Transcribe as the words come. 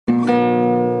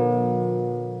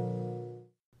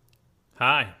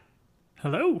Hi,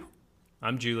 Hello,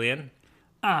 I'm Julian.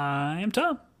 I am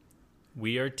Tom.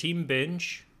 We are Team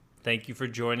Binge. Thank you for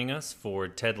joining us for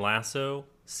Ted Lasso,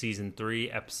 Season 3,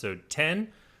 Episode 10.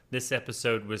 This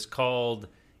episode was called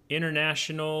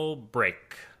International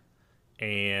Break.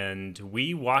 And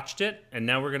we watched it, and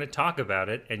now we're going to talk about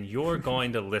it, and you're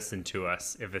going to listen to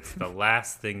us if it's the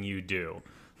last thing you do.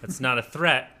 That's not a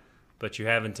threat, but you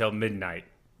have until midnight,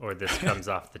 or this comes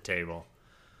off the table.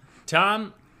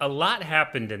 Tom, a lot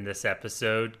happened in this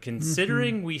episode,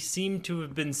 considering we seem to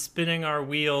have been spinning our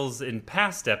wheels in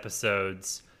past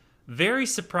episodes. Very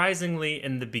surprisingly,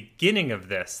 in the beginning of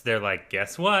this, they're like,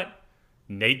 guess what?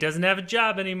 Nate doesn't have a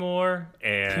job anymore,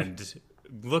 and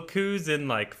look who's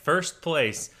in, first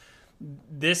place.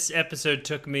 This episode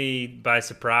took me by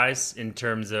surprise in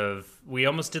terms of, we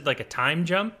almost did, a time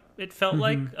jump, it felt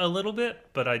like, a little bit,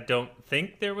 but I don't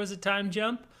think there was a time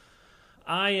jump.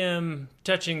 I am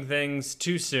touching things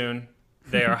too soon.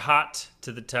 They are hot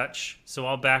to the touch, so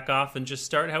I'll back off and just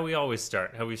start how we always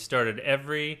start, how we've started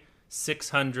every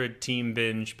 600 Team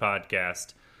Binge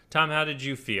podcast. Tom, how did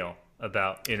you feel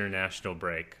about International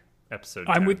Break, episode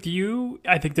 10? I'm with you.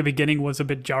 I think the beginning was a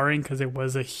bit jarring because it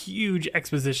was a huge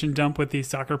exposition dump with these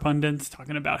soccer pundits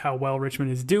talking about how well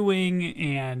Richmond is doing,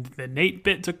 and the Nate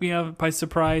bit took me by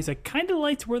surprise. I kind of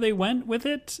liked where they went with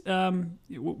it,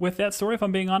 with that story, if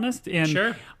I'm being honest. And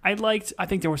Sure. I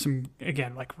think there were some,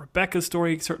 again, Rebecca's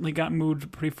story certainly got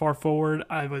moved pretty far forward.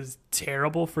 I was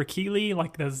terrible for Keely.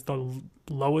 That's the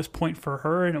lowest point for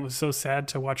her, and it was so sad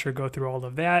to watch her go through all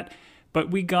of that. But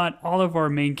we got all of our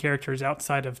main characters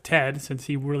outside of Ted, since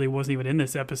he really wasn't even in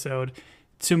this episode,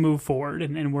 to move forward,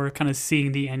 and we're kind of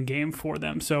seeing the end game for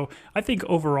them. So I think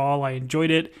overall I enjoyed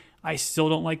it. I still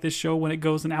don't like this show when it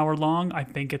goes an hour long. I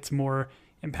think it's more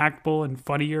impactful and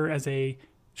funnier as a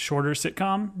shorter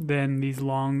sitcom than these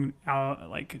long,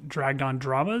 dragged on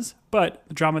dramas. But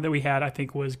the drama that we had, I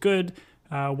think, was good,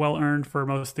 well earned for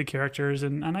most of the characters,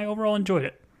 and I overall enjoyed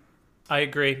it. I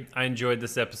agree. I enjoyed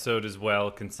this episode as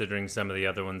well, considering some of the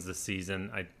other ones this season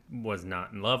I was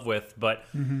not in love with. But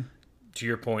to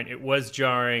your point, it was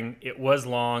jarring. It was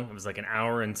long. It was like an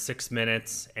hour and 6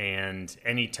 minutes. And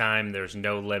anytime there's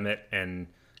no limit and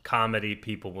comedy,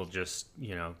 people will just,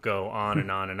 go on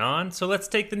and on and on. So let's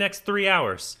take the next 3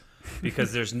 hours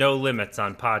because there's no limits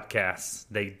on podcasts.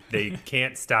 They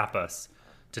can't stop us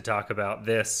to talk about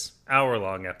this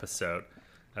hour-long episode.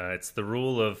 It's the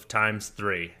rule of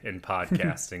 ×3 in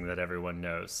podcasting that everyone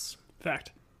knows.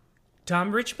 Fact.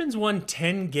 Tom, Richmond's won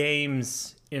 10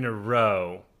 games in a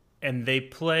row, and they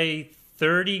play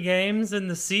 30 games in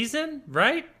the season,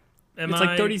 right? It's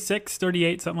 36,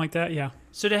 38, something like that, yeah.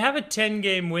 So to have a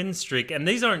 10-game win streak, and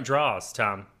these aren't draws,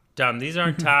 Tom. These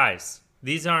aren't ties.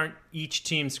 These aren't each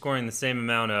team scoring the same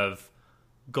amount of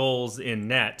goals in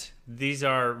net. These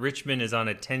are, Richmond is on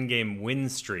a 10-game win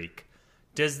streak.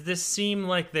 Does this seem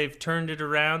like they've turned it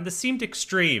around? This seemed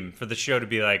extreme for the show to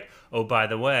be like, oh, by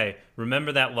the way,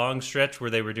 remember that long stretch where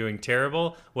they were doing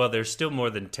terrible? Well, there's still more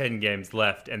than 10 games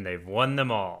left, and they've won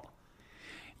them all.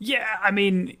 Yeah, I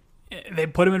mean, they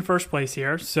put them in first place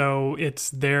here, so it's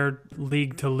their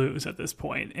league to lose at this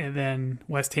point. And then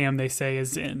West Ham, they say,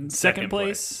 is in second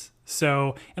place.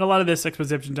 So, and a lot of this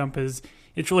exposition dump it's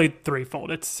really threefold.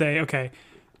 It's to say, okay,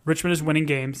 Richmond is winning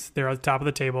games. They're at the top of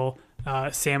the table.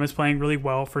 Sam is playing really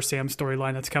well for Sam's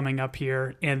storyline that's coming up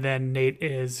here, and then Nate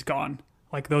is gone.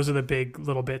 Those are the big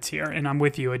little bits here, and I'm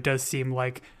with you. It does seem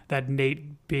like that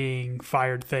Nate being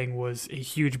fired thing was a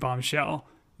huge bombshell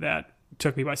that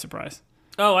took me by surprise.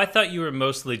 Oh, I thought you were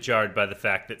mostly jarred by the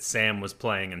fact that Sam was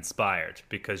playing inspired,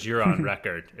 because you're on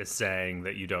record as saying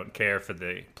that you don't care for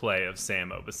the play of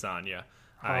Sam Obisanya.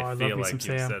 I feel like you've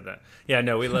said that. Yeah,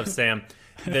 no, we love Sam.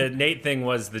 The Nate thing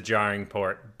was the jarring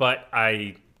part, but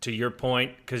to your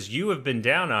point, because you have been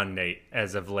down on Nate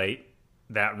as of late,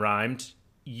 that rhymed.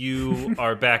 You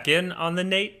are back in on the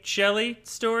Nate Shelley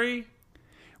story?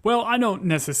 Well, I don't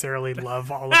necessarily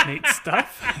love all of Nate's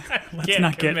stuff. Let's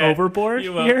not commit. get overboard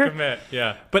you won't here. Commit,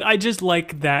 yeah. But I just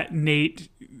like that Nate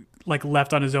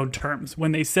left on his own terms.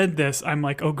 When they said this, I'm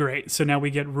like, oh great. So now we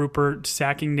get Rupert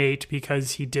sacking Nate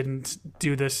because he didn't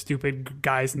do this stupid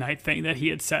guys' night thing that he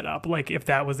had set up. If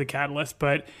that was the catalyst.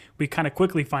 But we kind of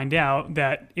quickly find out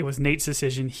that it was Nate's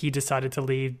decision. He decided to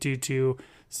leave due to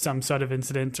some sort of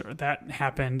incident that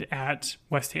happened at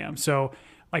West Ham. So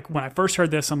when I first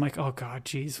heard this, I'm like, oh God,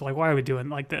 geez, why are we doing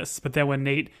like this? But then when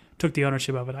Nate took the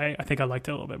ownership of it, I think I liked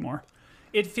it a little bit more.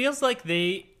 It feels like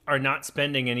they are not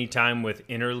spending any time with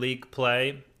interleague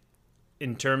play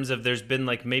in terms of there's been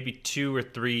maybe 2 or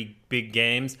 3 big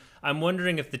games. I'm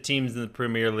wondering if the teams in the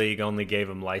Premier League only gave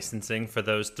them licensing for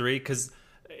those 3, because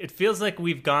it feels like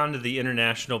we've gone to the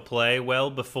international play well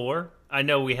before. I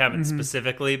know we haven't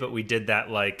specifically, but we did that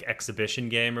like exhibition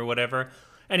game or whatever.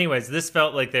 Anyways, this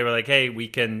felt like they were like, hey, we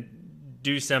can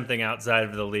do something outside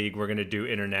of the league. We're going to do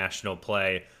international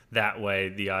play. That way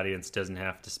the audience doesn't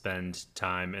have to spend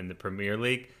time in the Premier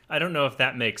League. I don't know if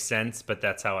that makes sense, but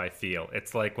that's how I feel.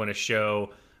 It's like when a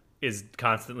show is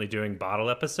constantly doing bottle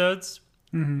episodes,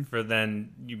 for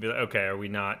then you'd be like, okay, are we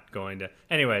not going to...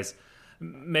 Anyways,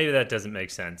 maybe that doesn't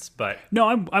make sense, but...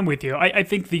 No, I'm with you. I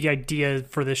think the idea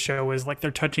for this show is like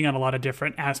they're touching on a lot of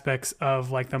different aspects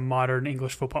of like the modern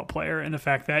English football player, and the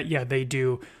fact that, yeah, they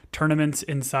do tournaments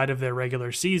inside of their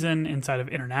regular season, inside of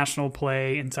international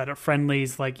play, inside of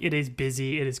friendlies. Like, it is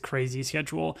busy, it is crazy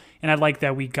schedule. And I like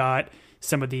that we got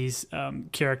some of these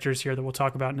characters here that we'll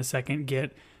talk about in a second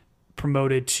get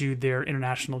promoted to their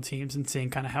international teams, and seeing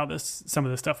kind of how some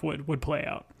of this stuff would play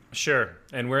out. Sure.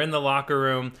 And we're in the locker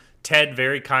room. Ted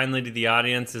very kindly to the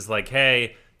audience is like,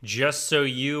 hey, just so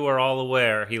you are all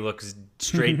aware, he looks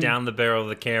straight down the barrel of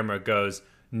the camera, goes,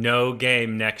 no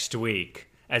game next week,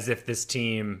 as if this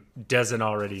team doesn't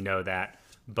already know that.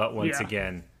 But once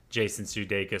again, Jason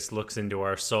Sudeikis looks into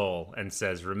our soul and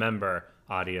says, remember,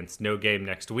 audience, no game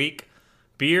next week.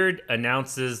 Beard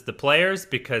announces the players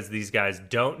because these guys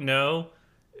don't know,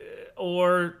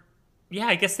 or, yeah,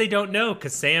 I guess they don't know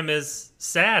because Sam is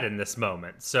sad in this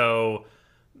moment. So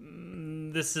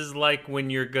this is like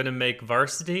when you're going to make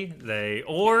varsity,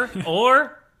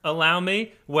 or allow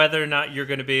me, whether or not you're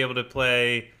going to be able to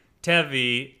play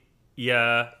Tevi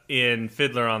in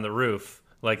Fiddler on the Roof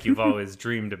like you've always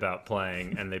dreamed about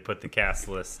playing, and they put the cast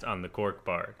list on the cork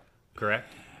bar,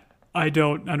 correct? I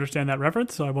don't understand that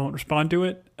reference, so I won't respond to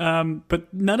it.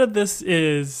 But none of this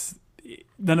is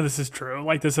true.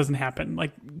 Like, this doesn't happen.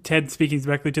 Like, Ted speaking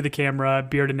directly to the camera,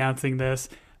 Beard announcing this.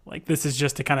 Like, this is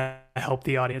just to kind of help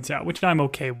the audience out, which I'm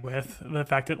okay with. The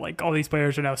fact that, like, all these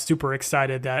players are now super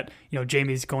excited that, you know,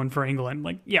 Jamie's going for England.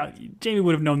 Like, yeah, Jamie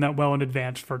would have known that well in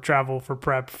advance for travel, for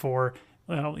prep, for,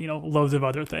 you know, loads of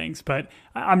other things. But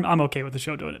I'm okay with the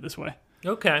show doing it this way.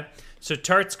 Okay. So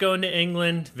Tart's going to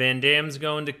England, Van Damme's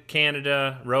going to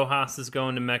Canada, Rojas is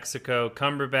going to Mexico,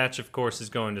 Cumberbatch, of course,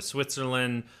 is going to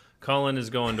Switzerland, Cullen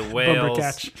is going to Wales.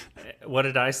 Cumberbatch. What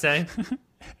did I say?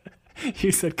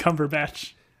 You said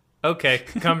Cumberbatch. Okay,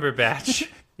 Cumberbatch.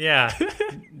 Yeah.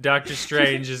 Doctor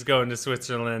Strange is going to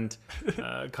Switzerland,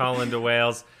 Cullen to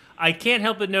Wales. I can't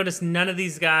help but notice none of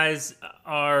these guys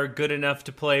are good enough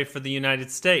to play for the United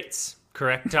States.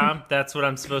 Correct, Tom? That's what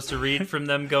I'm supposed to read from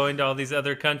them going to all these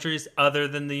other countries other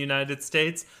than the United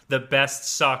States? The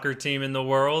best soccer team in the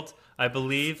world, I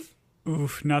believe.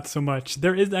 Oof, not so much.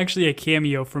 There is actually a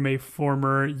cameo from a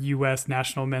former U.S.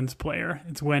 national men's player.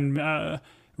 It's when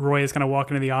Roy is kind of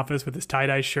walking into the office with his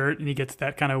tie-dye shirt, and he gets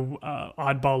that kind of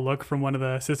oddball look from one of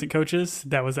the assistant coaches.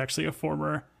 That was actually a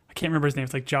former, I can't remember his name.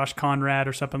 It's like Josh Conrad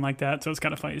or something like that. So it's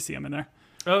kind of funny to see him in there.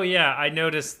 Oh, yeah. I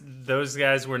noticed those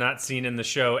guys were not seen in the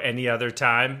show any other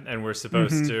time, and we're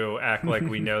supposed to act like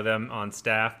we know them on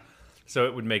staff. So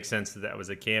it would make sense that that was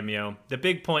a cameo. The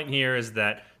big point here is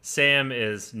that Sam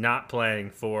is not playing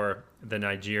for the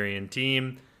Nigerian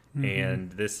team,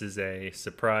 and this is a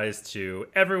surprise to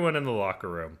everyone in the locker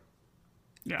room.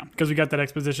 Yeah, because we got that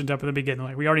exposition up at the beginning.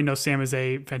 Like, we already know Sam is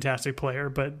a fantastic player,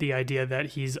 but the idea that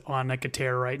he's on like a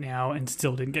tear right now and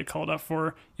still didn't get called up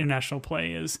for international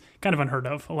play is kind of unheard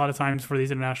of. A lot of times for these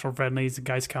international friendlies, the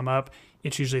guys come up.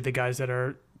 It's usually the guys that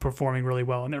are performing really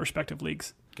well in their respective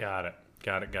leagues. Got it.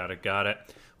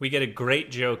 We get a great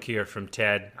joke here from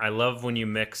Ted. I love when you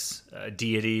mix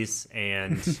deities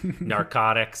and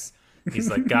narcotics.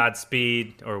 He's like,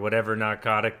 Godspeed, or whatever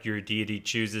narcotic your deity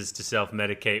chooses to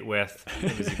self-medicate with.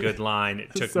 It was a good line.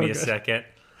 It took me a second.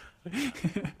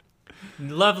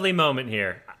 Lovely moment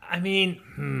here. I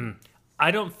mean,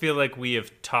 I don't feel like we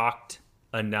have talked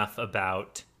enough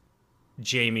about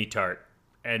Jamie Tart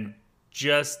and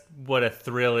just what a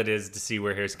thrill it is to see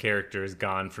where his character has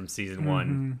gone from season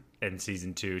 1 and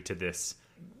season 2 to this.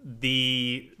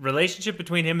 The relationship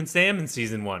between him and Sam in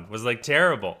season 1 was like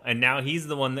terrible, and now he's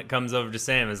the one that comes over to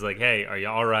Sam is like, hey, are you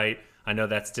all right? I know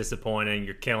that's disappointing.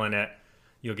 You're killing it.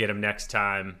 You'll get him next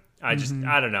time. I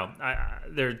don't know.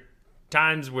 There are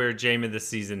times where Jamie this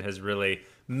season has really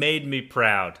made me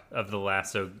proud of the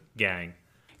Lasso gang.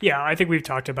 Yeah, I think we've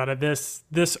talked about it.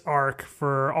 This arc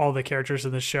for all the characters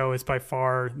in the show is by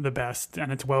far the best,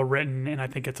 and it's well written, and I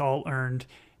think it's all earned.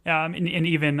 And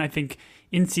even I think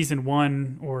in season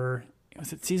 1, or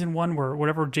was it season 1 where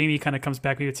whatever Jamie kind of comes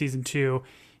back maybe at season 2,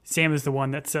 Sam is the one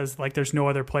that says, like, there's no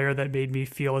other player that made me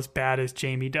feel as bad as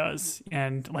Jamie does.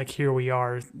 And like, here we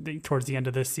are towards the end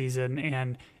of this season,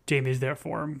 and Jamie's there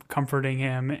for him, comforting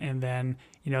him, and then,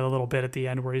 you know, the little bit at the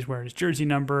end where he's wearing his jersey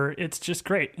number. It's just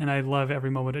great, and I love every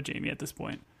moment of Jamie at this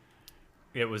point.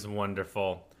 It was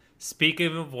wonderful.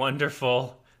 Speaking of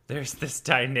wonderful, there's this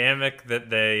dynamic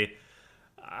that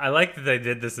I like that they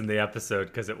did this in the episode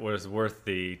because it was worth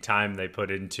the time they put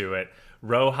into it.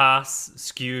 Rojas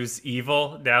skews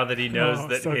evil now that he knows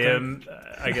that so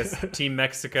I guess Team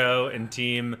Mexico and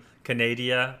Team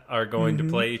Canada are going to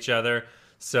play each other.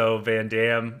 So Van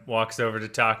Damme walks over to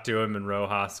talk to him and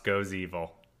Rojas goes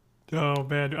evil. Oh,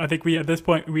 man. I think at this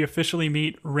point, we officially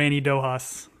meet Randy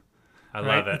Dojas. I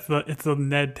love it. It's the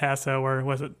Ned Tasso, or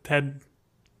was it Ted?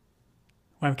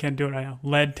 Well, I can't do it right now.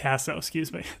 Led Tasso,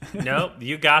 excuse me. Nope,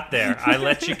 you got there. I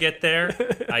let you get there.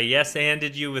 I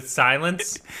yes-anded you with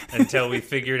silence until we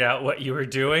figured out what you were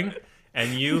doing,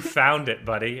 and you found it,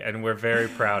 buddy, and we're very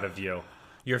proud of you.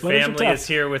 Your family is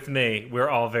here with me. We're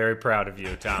all very proud of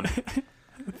you, Tom.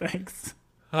 Thanks.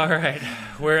 All right,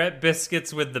 we're at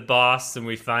Biscuits with the boss, and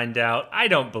we find out, I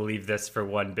don't believe this for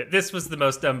one bit. This was the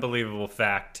most unbelievable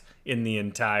fact in the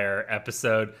entire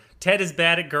episode. Ted is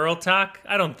bad at girl talk?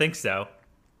 I don't think so.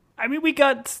 I mean, we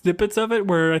got snippets of it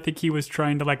where I think he was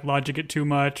trying to like logic it too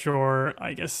much, or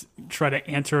I guess try to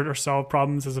answer it or solve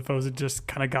problems as opposed to just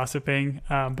kind of gossiping.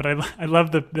 But I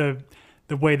love the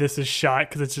way this is shot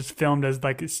because it's just filmed as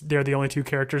like they're the only two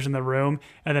characters in the room,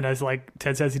 and then as like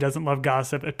Ted says he doesn't love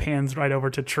gossip, it pans right over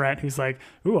to Trent, who's like,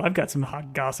 "Ooh, I've got some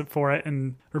hot gossip for it,"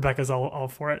 and Rebecca's all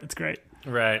for it. It's great.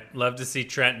 Right, love to see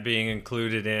Trent being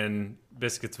included in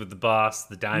Biscuits with the Boss,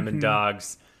 the Diamond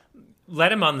Dogs.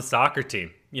 Let him on the soccer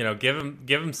team. You know, give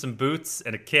him some boots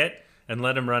and a kit and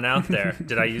let him run out there.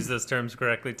 Did I use those terms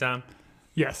correctly, Tom?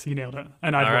 Yes, you nailed it.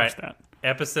 And I've watched that.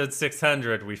 Episode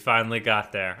 600, we finally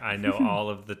got there. I know all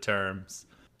of the terms.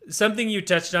 Something you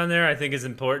touched on there I think is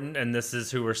important, and this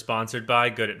is who we're sponsored by,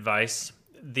 Good Advice.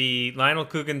 The Lionel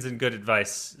Coogan's and Good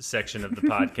Advice section of the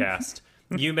podcast.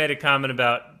 You made a comment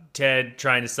about Ted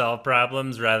trying to solve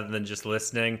problems rather than just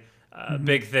listening.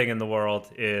 Big thing in the world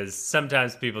is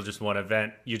sometimes people just want to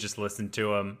vent. You just listen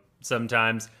to them.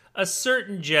 Sometimes a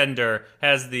certain gender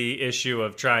has the issue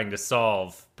of trying to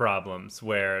solve problems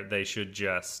where they should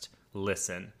just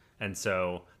listen. And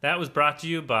so that was brought to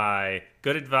you by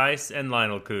Good Advice and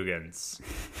Lionel Coogan's.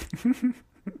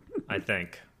 I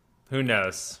think. Who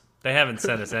knows? They haven't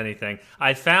sent us anything.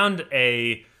 I found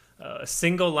a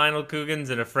single Lionel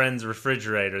Coogan's in a friend's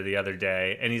refrigerator the other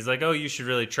day, and he's like, "Oh, you should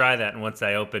really try that." And once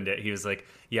I opened it, he was like,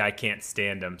 "Yeah, I can't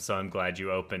stand him, so I'm glad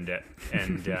you opened it."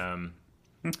 And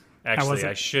actually,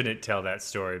 I shouldn't tell that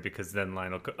story because then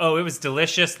oh, it was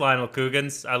delicious, Lionel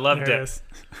Coogan's. I loved it.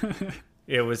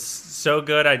 It was so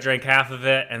good. I drank half of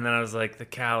it, and then I was like, the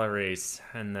calories,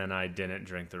 and then I didn't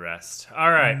drink the rest.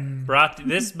 All right,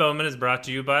 this moment is brought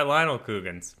to you by Lionel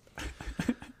Coogan's.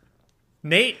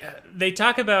 Nate, they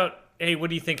talk about, hey, what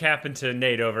do you think happened to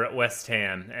Nate over at West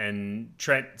Ham? And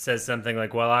Trent says something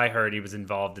like, well, I heard he was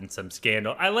involved in some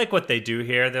scandal. I like what they do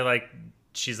here. They're like,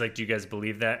 she's like, do you guys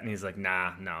believe that? And he's like,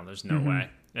 no, there's no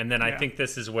way. And then I think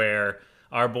this is where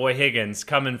our boy Higgins,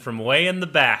 coming from way in the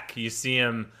back, you see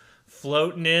him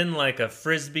floating in like a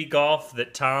frisbee golf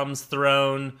that Tom's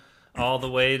thrown all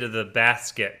the way to the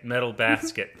metal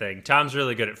basket thing. Tom's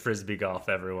really good at frisbee golf,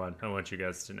 everyone. I want you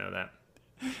guys to know that.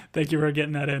 Thank you for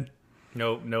getting that in.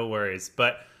 No worries.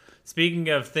 But speaking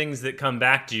of things that come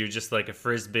back to you just like a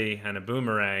frisbee and a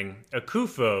boomerang,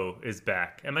 Akufo is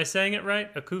back. Am I saying it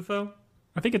right? Akufo?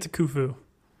 I think it's Akufu.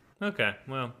 Okay,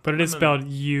 well. But it is spelled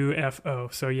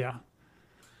UFO, so yeah.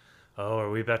 Oh, are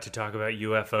we about to talk about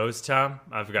UFOs, Tom?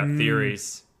 I've got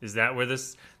theories. Is that where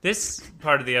this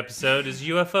part of the episode is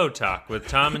UFO talk with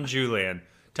Tom and Julian?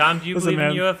 Tom, do you believe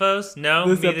in UFOs? No,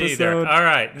 me neither. All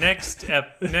right, next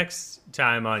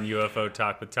time on UFO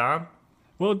Talk with Tom.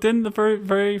 Well, didn't the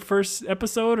very first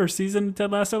episode or season of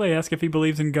Ted Lasso, they ask if he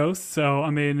believes in ghosts? So,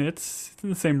 I mean, it's in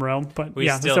the same realm. But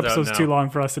this episode's too long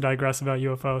for us to digress about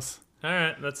UFOs. All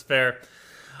right, that's fair.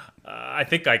 I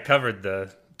think I covered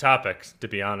the topic, to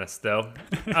be honest, though.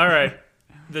 All right.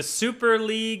 The Super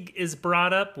League is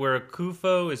brought up where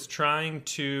Akufo is trying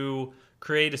to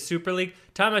create a Super League.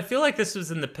 Tom, I feel like this was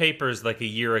in the papers like a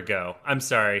year ago. I'm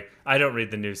sorry, I don't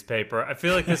read the newspaper. I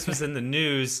feel like this was in the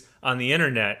news on the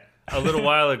internet a little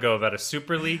while ago about a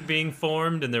Super League being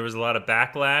formed, and there was a lot of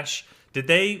backlash. Did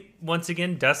they, once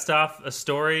again, dust off a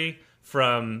story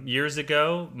from years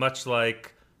ago, much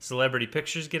like celebrity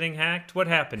pictures getting hacked? What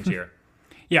happened here?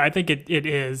 Yeah, I think it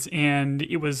is. And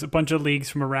it was a bunch of leagues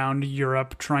from around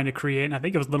Europe trying to create, and I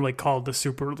think it was literally called the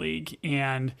Super League.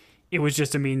 And it was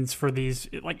just a means for these,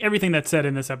 like everything that's said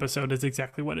in this episode is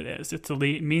exactly what it is. It's a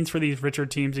means for these richer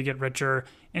teams to get richer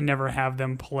and never have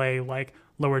them play like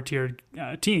lower tier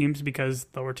teams, because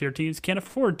lower tier teams can't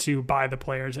afford to buy the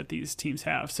players that these teams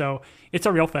have. So it's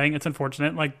a real thing. It's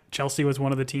unfortunate. Like Chelsea was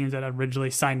one of the teams that originally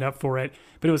signed up for it,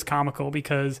 but it was comical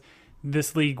because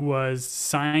this league was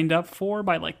signed up for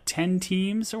by like 10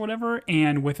 teams or whatever,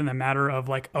 and within a matter of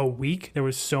like a week, there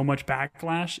was so much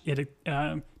backlash, it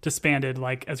disbanded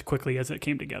like as quickly as it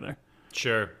came together.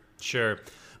 Sure.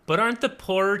 But aren't the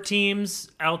poorer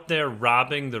teams out there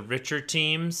robbing the richer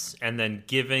teams and then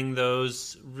giving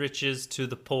those riches to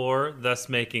the poor, thus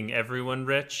making everyone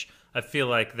rich? I feel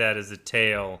like that is a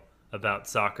tale about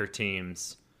soccer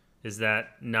teams. Is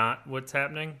that not what's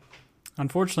happening?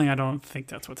 Unfortunately, I don't think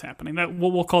that's what's happening. That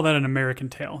we'll call that an American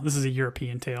tale. This is a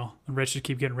European tale. The rich just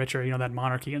keep getting richer, that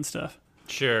monarchy and stuff.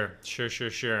 Sure.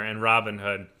 And Robin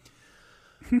Hood.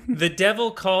 The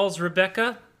devil calls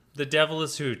Rebecca. The devil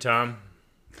is who, Tom?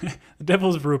 The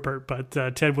devil's Rupert, but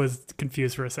Ted was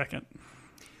confused for a second.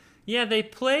 Yeah, they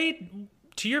played,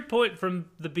 to your point from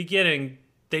the beginning,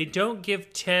 they don't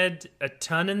give Ted a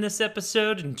ton in this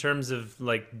episode in terms of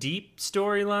like deep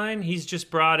storyline. He's just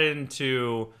brought in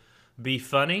to be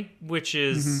funny, which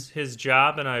is his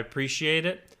job, and I appreciate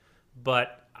it.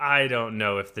 But I don't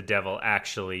know if the devil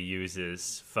actually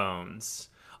uses phones.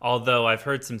 Although I've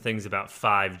heard some things about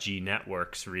 5G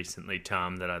networks recently,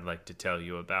 Tom, that I'd like to tell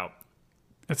you about.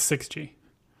 That's 6G.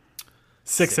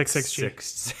 666G.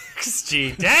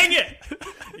 6G. Dang it!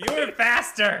 You were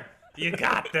faster. You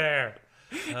got there.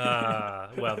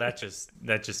 Well, that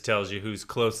just tells you who's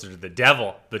closer to the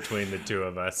devil between the two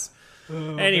of us.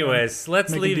 Anyways,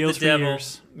 let's leave the devil.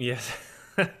 Years. Yes.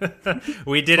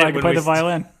 We did so it I can play the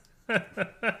violin.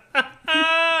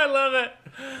 I love it.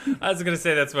 I was going to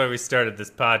say that's why we started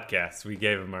this podcast. We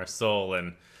gave him our soul,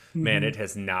 and man, it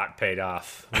has not paid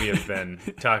off. We have been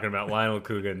talking about Lionel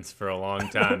Cougans for a long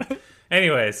time.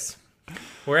 Anyways,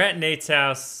 we're at Nate's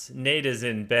house. Nate is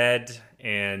in bed,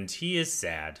 and he is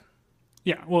sad.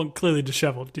 Yeah, well, clearly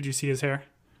disheveled. Did you see his hair?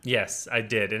 Yes, I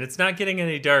did. And it's not getting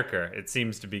any darker. It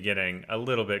seems to be getting a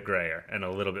little bit grayer and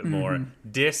a little bit more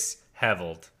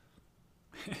disheveled.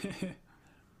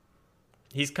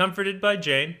 He's comforted by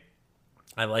Jane.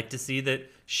 I like to see that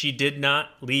she did not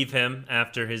leave him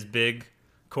after his big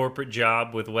corporate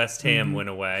job with West Ham went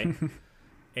away.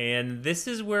 And this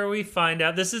is where we find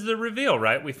out, this is the reveal,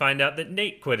 right? We find out that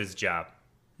Nate quit his job.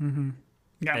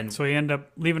 Yeah, and so he ended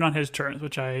up leaving on his terms,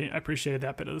 which I appreciated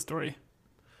that bit of the story.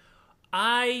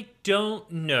 I don't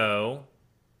know,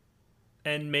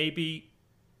 and maybe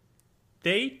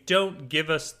they don't give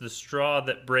us the straw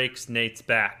that breaks Nate's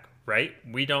back, right?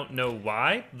 We don't know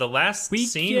why. The last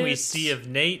scene we see of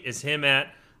Nate is him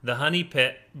at the Honey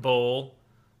Pit Bowl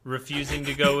refusing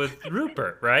to go with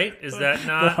Rupert, right? Is that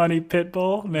not... The Honey Pit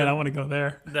Bowl? Man, I want to go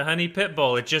there. The Honey Pit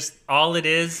Bowl. All it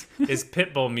is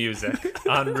Pitbull music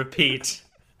on repeat.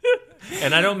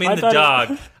 And I don't mean the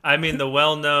dog. I mean the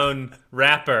well-known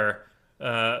rapper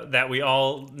that we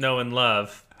all know and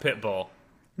love, Pitbull.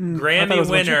 Grammy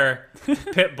winner,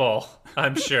 Pitbull,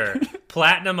 I'm sure.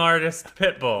 Platinum artist,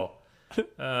 Pitbull.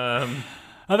 I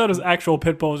thought it was actual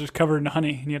Pitbull just covered in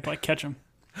honey, and you had to, catch him.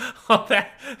 Oh,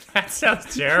 that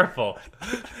sounds terrible.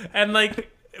 And,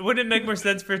 wouldn't it make more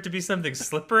sense for it to be something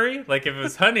slippery? Like, if it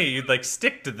was honey, you'd,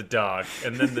 stick to the dog,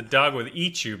 and then the dog would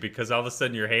eat you because all of a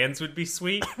sudden your hands would be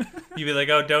sweet. You'd be like,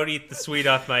 oh, don't eat the sweet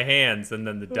off my hands, and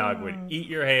then the dog would eat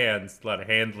your hands. A lot of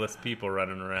handless people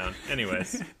running around.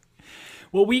 Anyways.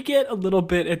 Well, we get a little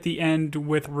bit at the end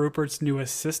with Rupert's new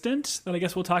assistant that I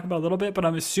guess we'll talk about a little bit, but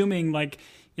I'm assuming,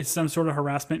 it's some sort of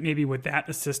harassment maybe with that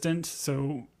assistant,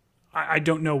 so... I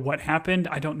don't know what happened.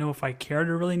 I don't know if I care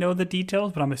to really know the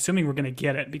details, but I'm assuming we're going to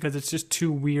get it because it's just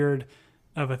too weird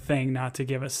of a thing not to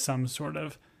give us some sort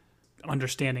of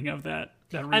understanding of that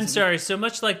reason. I'm sorry. So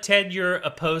much like Ted, you're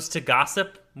opposed to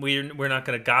gossip. We're not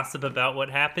going to gossip about what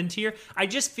happened here. I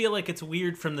just feel like it's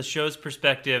weird from the show's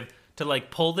perspective to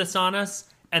pull this on us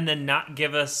and then not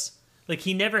give us...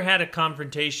 he never had a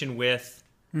confrontation with...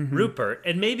 Rupert,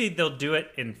 and maybe they'll do it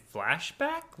in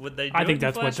flashback. Would they? I think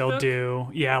that's what they'll do.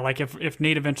 Yeah, if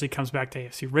Nate eventually comes back to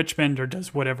AFC Richmond or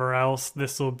does whatever else,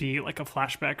 this will be a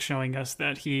flashback showing us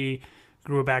that he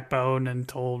grew a backbone and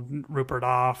told Rupert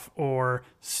off, or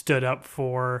stood up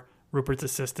for Rupert's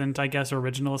assistant, I guess, or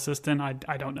original assistant.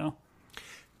 I don't know.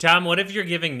 Tom, what if you're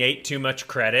giving Nate too much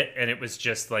credit and it was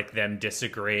just them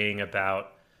disagreeing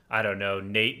about, I don't know,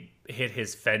 Nate hit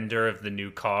his fender of the new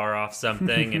car off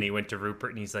something and he went to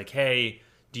Rupert and he's like, hey,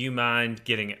 do you mind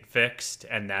getting it fixed?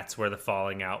 And that's where the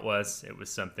falling out was. It was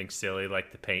something silly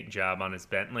like the paint job on his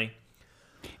Bentley.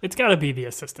 It's got to be the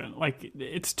assistant. Like,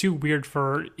 it's too weird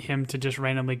for him to just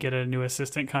randomly get a new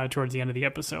assistant kind of towards the end of the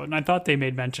episode. And I thought they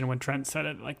made mention when Trent said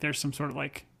it, like there's some sort of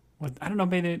like, well, I don't know,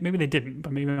 maybe they didn't,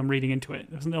 but maybe I'm reading into it.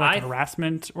 Wasn't there like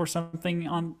harassment or something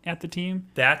on at the team?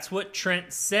 That's what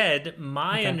Trent said.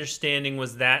 My understanding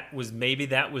was maybe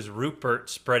that was Rupert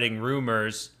spreading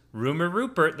rumors. Rumor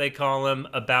Rupert, they call him,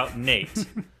 about Nate.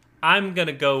 I'm going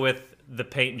to go with the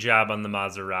paint job on the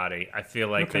Maserati. I feel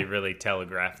like they really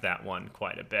telegraphed that one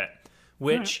quite a bit.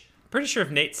 Which, pretty sure if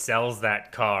Nate sells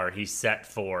that car, he's set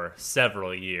for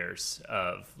several years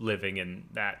of living in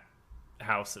that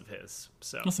house of his.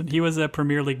 So listen, he was a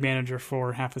Premier League manager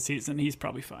for half a season. He's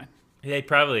probably fine. They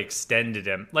probably extended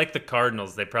him. Like the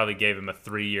Cardinals, they probably gave him a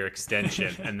 3-year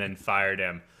extension and then fired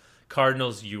him.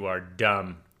 Cardinals, you are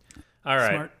dumb. All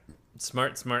right.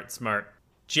 Smart.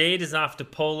 Jade is off to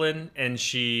Poland, and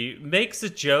she makes a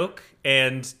joke.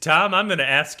 And, Tom, I'm going to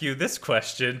ask you this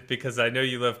question, because I know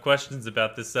you love questions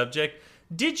about this subject.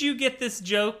 Did you get this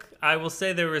joke? I will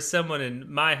say there was someone in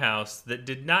my house that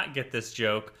did not get this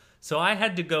joke, so I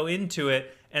had to go into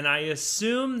it, and I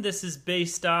assume this is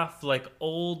based off, like,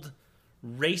 old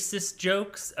racist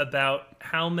jokes about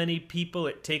how many people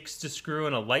it takes to screw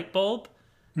in a light bulb.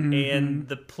 Mm-hmm. And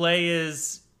the play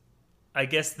is, I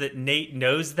guess, that Nate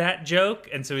knows that joke,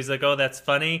 and so he's like, oh, that's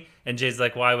funny. And Jay's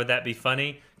like, why would that be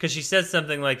funny? Because she says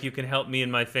something like, you can help me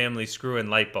and my family screw in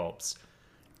light bulbs.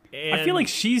 And I feel like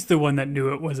she's the one that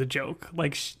knew it was a joke.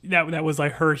 Like, that was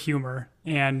like her humor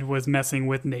and was messing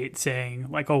with Nate, saying,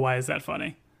 like, oh, why is that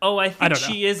funny? Oh, I think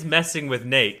she is messing with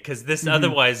Nate, because this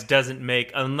otherwise doesn't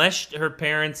make, unless her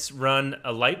parents run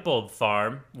a light bulb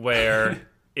farm where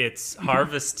it's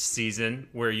harvest season,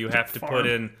 where you have to put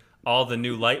in all the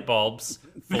new light bulbs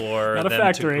for Not a them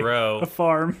factory, to grow. A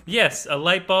farm. Yes, a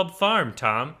light bulb farm,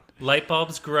 Tom. Light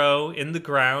bulbs grow in the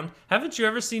ground. Haven't you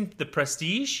ever seen The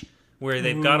Prestige, where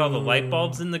they've got all the light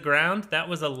bulbs in the ground? That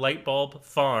was a light bulb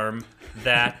farm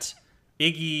that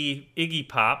Iggy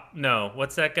Pop, no,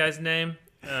 what's that guy's name?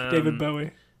 David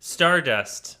Bowie.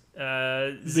 Stardust.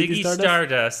 Ziggy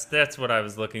Stardust, that's what I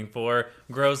was looking for,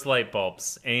 grows light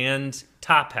bulbs and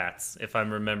top hats, if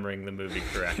I'm remembering the movie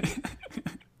correctly.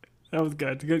 That was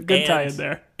good. Good tie in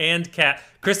there. And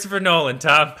Christopher Nolan,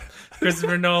 Tom.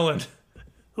 Christopher Nolan.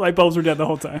 Light bulbs were dead the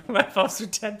whole time. Light bulbs were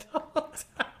dead the whole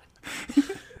time.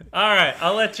 All right,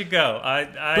 I'll let you go.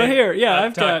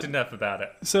 I've talked enough about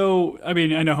it. So, I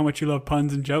mean, I know how much you love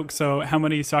puns and jokes. So, how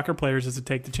many soccer players does it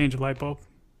take to change a light bulb?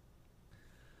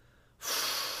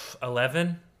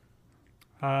 11?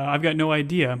 I've got no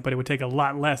idea, but it would take a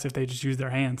lot less if they just used their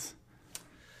hands.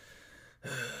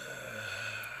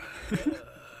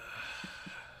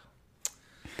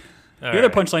 The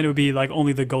other punchline would be like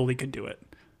only the goalie could do it,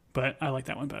 but I like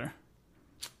that one better.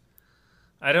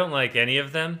 I don't like any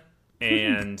of them,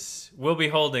 and we'll be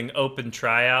holding open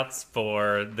tryouts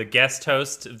for the guest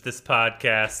host of this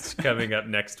podcast coming up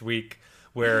next week,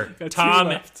 where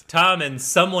Tom and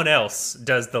someone else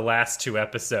does the last 2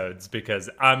 episodes, because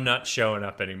I'm not showing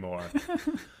up anymore.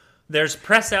 There's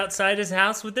press outside his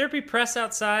house. Would there be press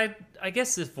outside? I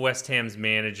guess if West Ham's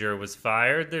manager was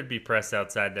fired, there'd be press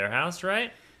outside their house,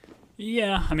 right?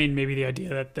 Yeah, I mean, maybe the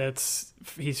idea that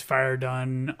he's fired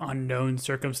on unknown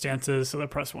circumstances, so the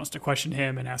press wants to question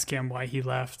him and ask him why he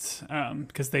left,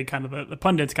 because they the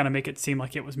pundits kind of make it seem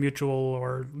like it was mutual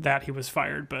or that he was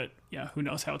fired, but yeah, who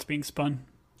knows how it's being spun.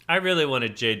 I really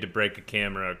wanted Jade to break a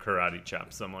camera or karate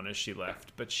chop someone as she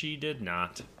left, but she did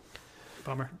not.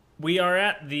 Bummer. We are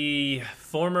at the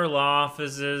former law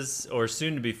offices, or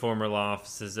soon-to-be former law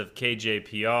offices of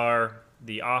KJPR.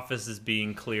 The office is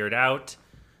being cleared out.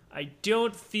 I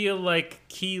don't feel like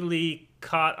Keeley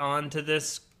caught on to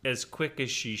this as quick as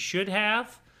she should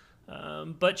have,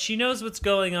 but she knows what's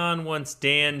going on once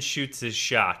Dan shoots his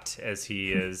shot as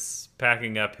he is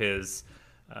packing up his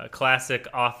classic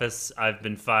office I've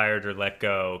been fired or let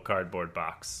go cardboard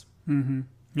box. Mm-hmm.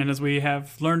 And as we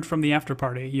have learned from the after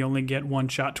party, you only get one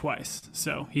shot twice,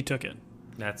 so he took it.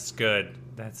 That's good.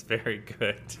 That's very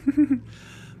good.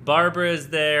 Barbara is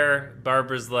there.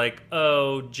 Barbara's like,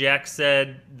 oh, Jack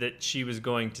said that she was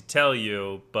going to tell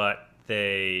you, but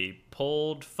they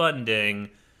pulled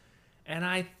funding. And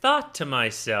I thought to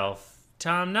myself,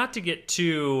 Tom, not to get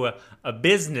too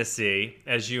businessy,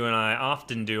 as you and I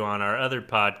often do on our other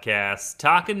podcasts,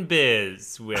 Talkin'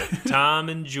 Biz with Tom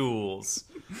and Jules.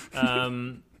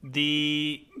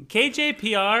 The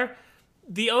KJPR...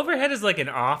 The overhead is like an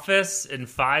office and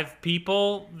 5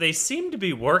 people. They seem to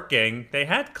be working. They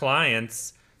had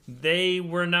clients. They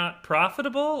were not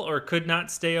profitable or could not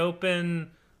stay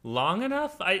open long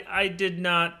enough. I did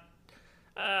not...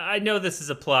 I know this is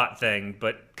a plot thing,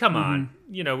 but come on.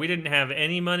 You know, we didn't have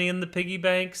any money in the piggy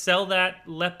bank. Sell that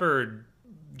leopard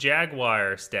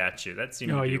jaguar statue. That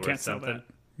seemed to be worth something.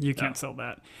 You can't sell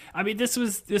that. I mean, this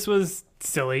was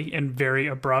silly and very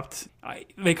abrupt.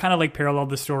 They kind of like paralleled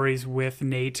the stories with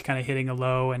Nate kind of hitting a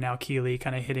low and now Keely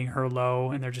kind of hitting her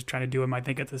low, and they're just trying to do them, I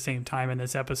think, at the same time in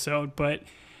this episode. But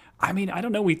I mean, I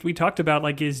don't know. We talked about,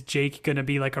 like, is Jake going to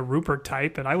be like a Rupert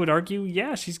type? And I would argue,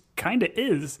 yeah, she's kind of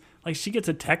is. Like, she gets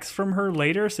a text from her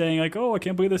later saying, like, oh, I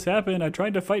can't believe this happened. I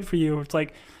tried to fight for you. It's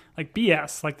like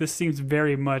BS. Like, this seems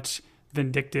very much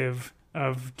vindictive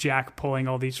of Jack pulling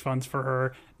all these funds for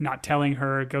her, not telling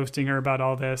her, ghosting her about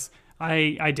all this.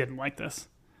 I didn't like this.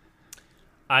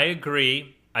 I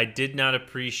agree. I did not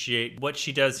appreciate what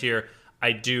she does here.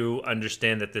 I do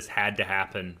understand that this had to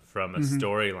happen from a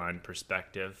storyline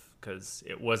perspective because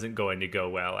it wasn't going to go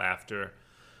well after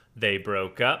they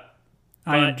broke up.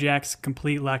 I am Jack's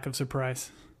complete lack of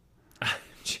surprise.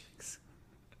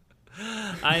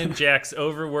 I am Jack's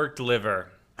overworked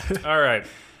liver. All right.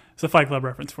 It's a Fight Club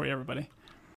reference for you, everybody.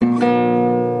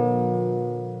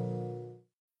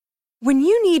 When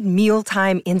you need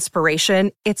mealtime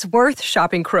inspiration, it's worth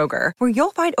shopping Kroger, where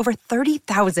you'll find over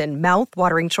 30,000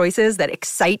 mouth-watering choices that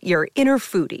excite your inner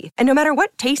foodie. And no matter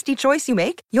what tasty choice you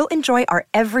make, you'll enjoy our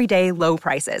everyday low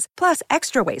prices, plus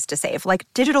extra ways to save, like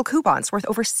digital coupons worth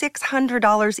over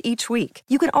 $600 each week.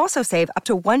 You can also save up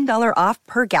to $1 off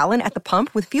per gallon at the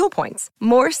pump with fuel points.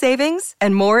 More savings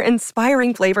and more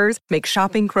inspiring flavors make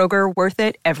shopping Kroger worth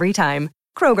it every time.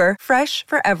 Kroger, fresh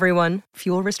for everyone.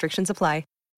 Fuel restrictions apply.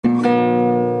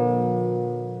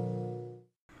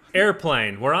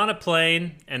 Airplane. We're on a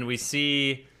plane, and we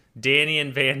see Danny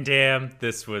and Van Damme.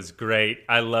 This was great.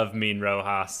 I love Mean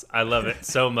Rojas. I love it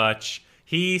so much.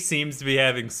 He seems to be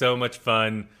having so much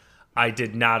fun. I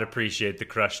did not appreciate the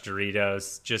crushed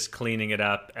Doritos, just cleaning it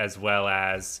up, as well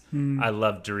as I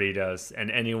love Doritos.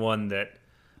 And anyone that,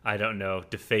 I don't know,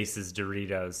 defaces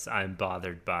Doritos, I'm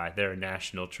bothered by. They're a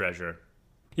national treasure.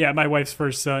 Yeah, my wife's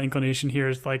first inclination here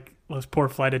is like those poor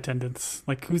flight attendants.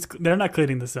 Like, they're not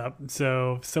cleaning this up,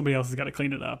 so somebody else has got to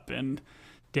clean it up. And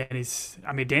Danny's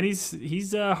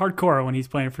he's hardcore when he's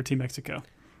playing for Team Mexico.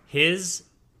 His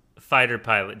fighter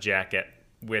pilot jacket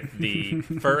with the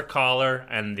fur collar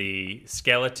and the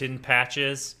skeleton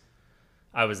patches,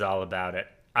 I was all about it.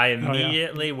 I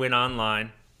immediately went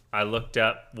online. I looked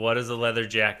up, what does a leather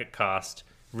jacket cost?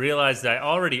 Realized I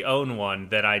already own one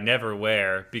that I never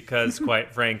wear because,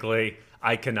 quite frankly,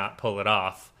 I cannot pull it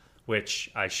off,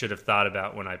 which I should have thought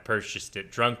about when I purchased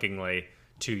it drunkenly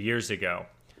 2 years ago.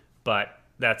 But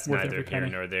that's neither here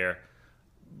nor there.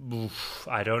 Oof,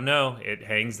 I don't know. It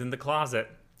hangs in the closet.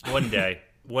 One day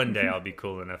I'll be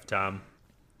cool enough, Tom.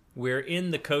 We're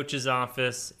in the coach's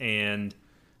office, and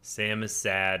Sam is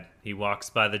sad. He walks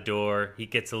by the door. He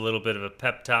gets a little bit of a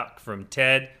pep talk from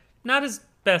Ted. Not his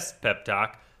best pep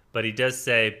talk, but he does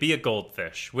say, be a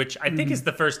goldfish, which I think is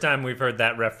the first time we've heard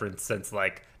that reference since,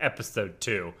 like, episode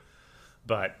 2.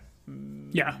 But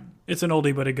yeah, it's an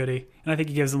oldie but a goodie. And I think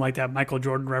he gives him, like, that Michael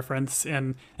Jordan reference.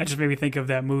 And that just made me think of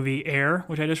that movie Air,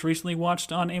 which I just recently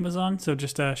watched on Amazon. So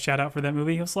just a shout out for that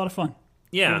movie. It was a lot of fun.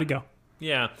 Yeah. Give it a go.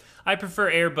 Yeah. I prefer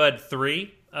Air Bud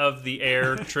 3 of the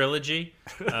Air trilogy.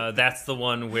 That's the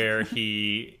one where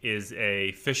he is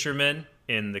a fisherman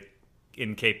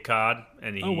in Cape Cod,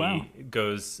 and he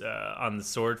goes on the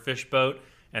swordfish boat,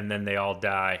 and then they all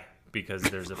die because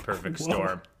there's a perfect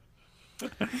storm.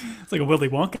 It's like a Willy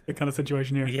Wonka kind of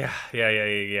situation here.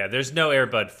 Yeah. There's no Air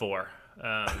Bud 4.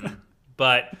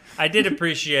 But I did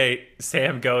appreciate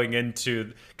Sam going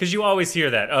into, because you always hear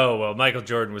that, oh, well, Michael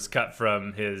Jordan was cut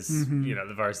from his,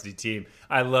 the varsity team.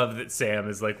 I love that Sam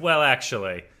is like, well,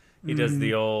 actually, he does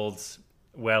the old,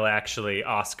 well, actually,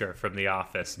 Oscar from The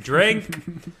Office. Drink.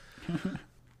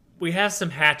 We have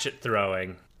some hatchet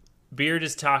throwing. Beard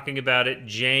is talking about it.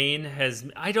 Jane has...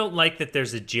 I don't like that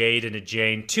there's a Jade and a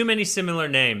Jane. Too many similar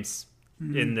names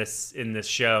in this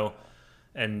show.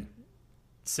 And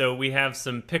so we have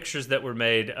some pictures that were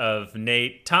made of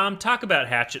Nate. Tom, talk about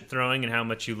hatchet throwing and how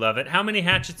much you love it. How many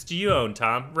hatchets do you own,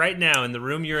 Tom? Right now, in the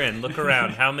room you're in, look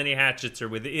around. How many hatchets are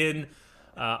within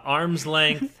arm's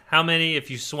length? How many, if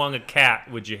you swung a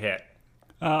cat, would you hit?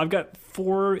 I've got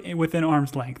 4 within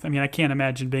arm's length. I mean, I can't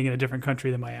imagine being in a different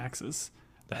country than my axes.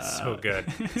 That's so good.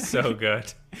 So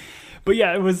good. But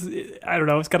yeah, it was, I don't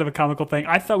know, it's kind of a comical thing.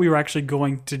 I thought we were actually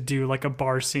going to do like a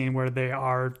bar scene where they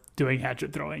are doing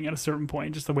hatchet throwing at a certain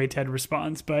point, just the way Ted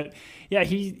responds. But yeah,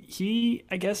 he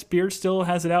I guess Beard still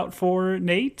has it out for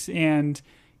Nate, and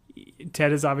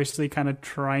Ted is obviously kind of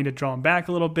trying to draw him back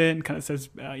a little bit and kind of says,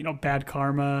 bad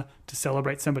karma to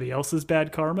celebrate somebody else's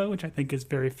bad karma, which I think is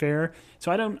very fair.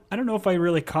 So I don't know if I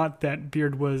really caught that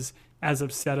Beard was as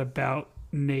upset about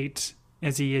Nate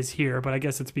as he is here, but I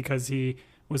guess it's because he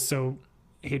was so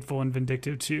hateful and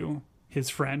vindictive to his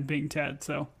friend being Ted.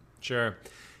 So sure.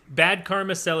 Bad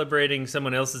karma celebrating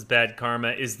someone else's bad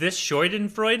karma. Is this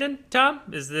Schadenfreude, Tom?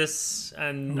 Is this,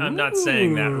 and I'm not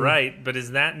saying that right, but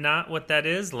is that not what that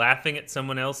is? Laughing at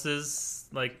someone else's,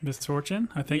 like... misfortune?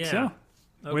 I think so.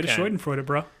 Okay. Way to Schadenfreude,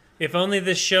 bro. If only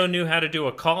this show knew how to do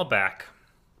a callback.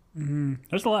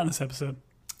 There's a lot in this episode.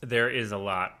 There is a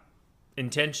lot.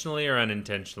 Intentionally or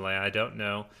unintentionally, I don't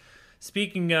know.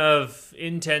 Speaking of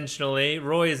intentionally,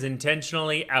 Roy is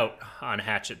intentionally out on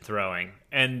hatchet throwing.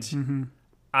 And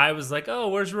I was like, oh,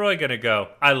 where's Roy going to go?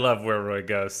 I love where Roy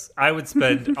goes. I would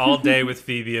spend all day with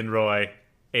Phoebe and Roy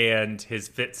and his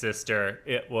fit sister.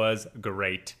 It was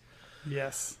great.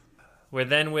 Yes. We're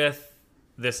then with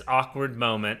this awkward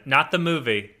moment, not the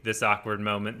movie, this awkward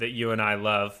moment that you and I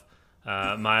love.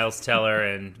 Miles Teller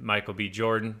and Michael B.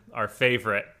 Jordan, our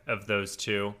favorite of those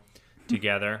two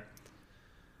together.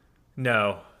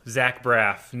 No. Zach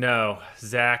Braff. No.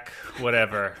 Zach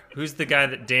whatever. Who's the guy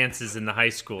that dances in the high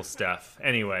school stuff?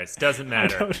 Anyways, doesn't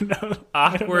matter. I don't know. Awkward.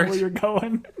 I don't know where you're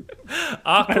going.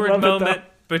 Awkward moment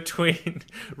between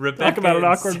Rebecca Talk about an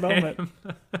and awkward Sam. moment.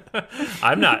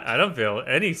 I don't feel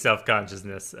any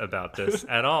self-consciousness about this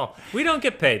at all. We don't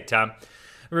get paid, Tom.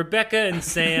 Rebecca and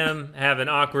Sam have an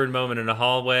awkward moment in a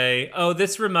hallway. Oh,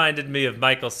 this reminded me of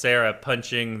Michael Cera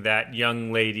punching that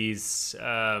young lady's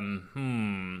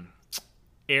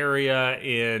area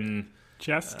in...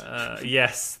 chest?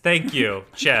 Yes, thank you.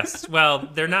 Chest. Well,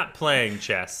 they're not playing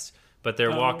chess, but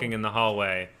they're walking in the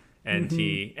hallway. And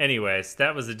anyways,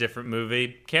 that was a different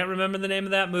movie. Can't remember the name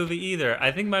of that movie either.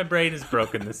 I think my brain is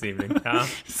broken this evening, Tom.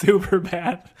 Super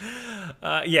bad.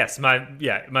 Yes, my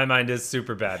mind is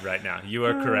super bad right now. You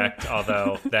are correct,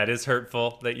 although that is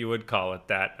hurtful that you would call it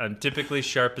that. I'm typically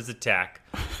sharp as a tack.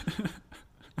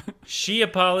 She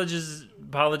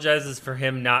apologizes for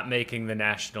him not making the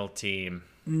national team.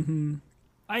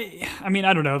 I mean,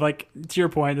 I don't know. Like, to your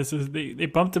point, they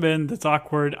bumped him in. That's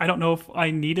awkward. I don't know if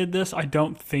I needed this. I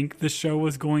don't think the show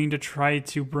was going to try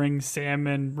to bring Sam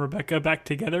and Rebecca back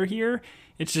together here.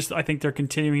 It's just, I think they're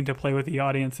continuing to play with the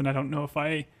audience, and I don't know if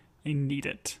I need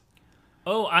it.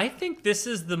 Oh, I think this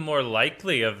is the more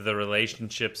likely of the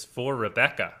relationships for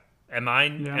Rebecca. Am I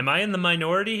in the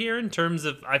minority here in terms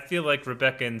of, I feel like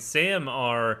Rebecca and Sam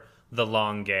are the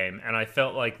long game, and I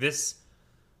felt like this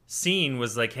scene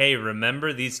was like, hey,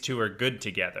 remember these two are good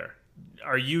together.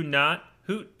 Are you not?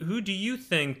 Who do you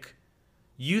think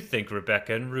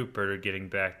Rebecca and Rupert are getting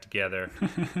back together?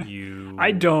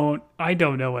 I don't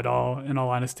know at all, in all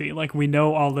honesty. Like, we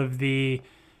know all of the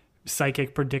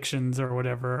psychic predictions or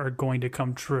whatever are going to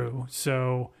come true.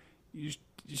 So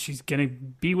she's going to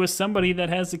be with somebody that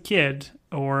has a kid,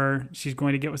 or she's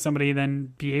going to get with somebody and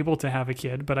then be able to have a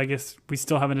kid. But I guess we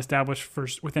still haven't established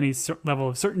with any level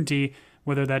of certainty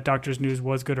whether that doctor's news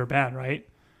was good or bad, right?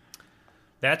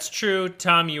 That's true.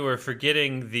 Tom, you were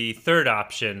forgetting the third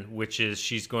option, which is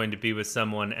she's going to be with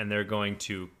someone and they're going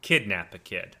to kidnap a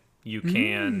kid. You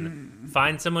can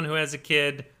find someone who has a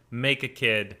kid, make a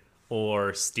kid,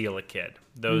 or steal a kid.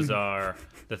 Those are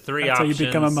the three That's options how you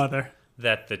become a mother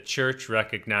that the church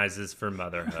recognizes for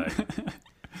motherhood.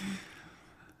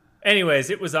 Anyways,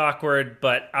 it was awkward,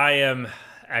 but I am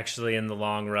actually in the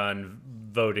long run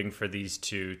voting for these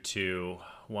two to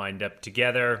wind up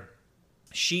together.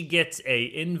 She gets a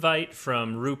invite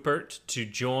from Rupert to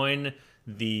join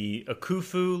the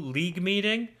Akufu League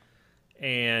meeting,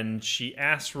 and she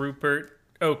asks Rupert,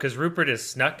 because Rupert is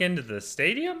snuck into the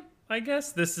stadium, I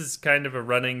guess. This is kind of a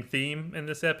running theme in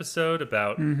this episode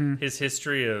about his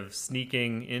history of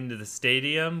sneaking into the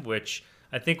stadium, which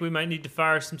I think we might need to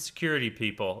fire some security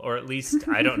people, or at least,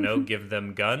 I don't know, give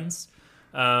them guns.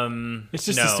 It's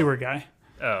just a sewer guy.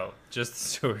 Oh, just the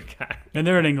sewer guy. And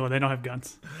they're in England. They don't have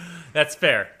guns. That's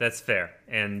fair.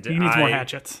 And he needs more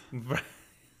hatchets.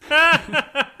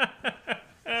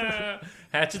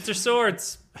 Hatchets or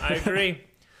swords. I agree.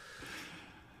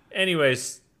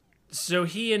 Anyways, so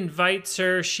he invites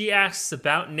her. She asks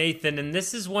about Nathan, and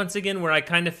this is once again where I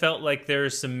kind of felt like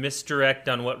there's some misdirect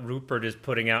on what Rupert is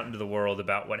putting out into the world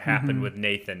about what happened with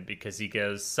Nathan, because he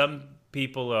goes, some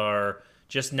people are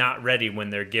just not ready when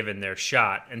they're given their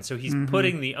shot, and so he's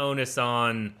putting the onus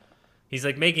on, he's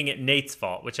like making it Nate's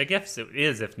fault, which I guess it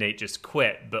is if Nate just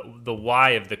quit, but the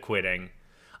why of the quitting.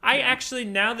 I actually,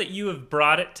 now that you have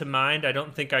brought it to mind, I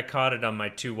don't think I caught it on my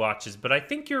two watches, but I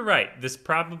think you're right. This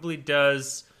probably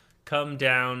does come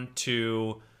down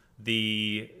to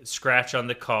the scratch on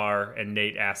the car and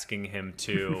Nate asking him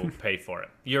to pay for it.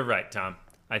 You're right, Tom.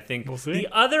 I think We'll see. the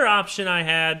other option I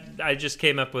had, I just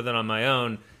came up with it on my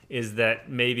own, is that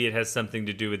maybe it has something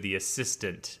to do with the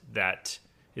assistant that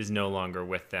is no longer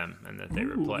with them and that they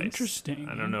replace. Interesting.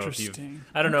 I don't know Interesting.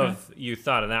 if you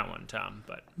thought of that one, Tom,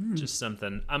 but just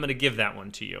something. I'm going to give that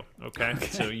one to you, okay?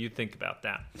 So you think about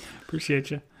that.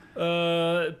 Appreciate you.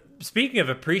 Speaking of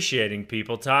appreciating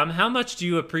people, Tom, how much do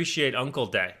you appreciate Uncle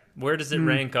Day? Where does it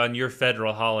rank on your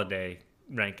federal holiday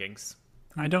rankings?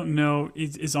 I don't know.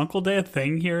 Is Uncle Day a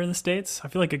thing here in the States? I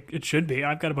feel like it should be.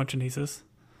 I've got a bunch of nieces.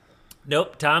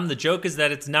 Nope, Tom, the joke is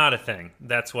that it's not a thing.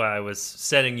 That's why I was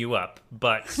setting you up.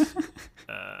 But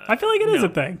I feel like it is a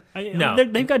thing. No.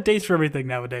 They've got days for everything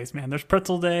nowadays, man. There's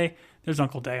Pretzel Day. There's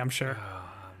Uncle Day, I'm sure. oh,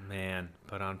 man,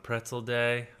 but on Pretzel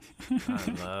Day,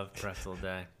 I love Pretzel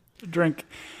Day. Drink.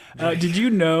 Did you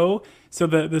know, so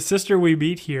the sister we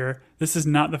meet here, this is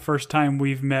not the first time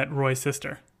we've met Roy's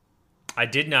sister. I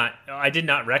did not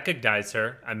recognize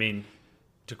her. I mean,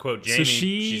 to quote Jamie, So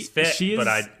she's fit, she is- but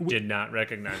I did not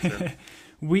recognize her.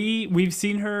 We've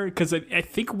seen her because I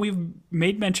think we've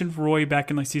made mention of Roy back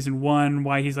in like season 1.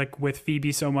 Why he's like with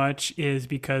Phoebe so much is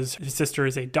because his sister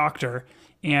is a doctor,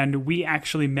 and we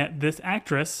actually met this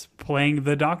actress playing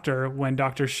the doctor when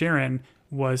Dr. Sharon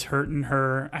was hurt in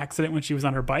her accident when she was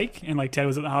on her bike, and like Ted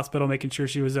was at the hospital making sure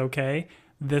she was okay.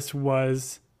 This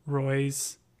was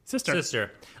Roy's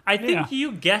sister. I think Yeah.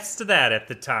 you guessed that at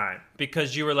the time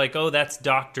because you were like, oh, that's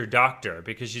Doctor,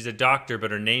 because she's a doctor,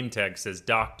 but her name tag says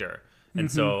doctor. And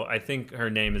so I think her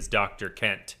name is Dr.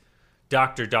 Kent.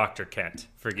 Dr. Kent,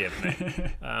 forgive me.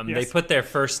 Yes. They put their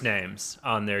first names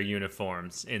on their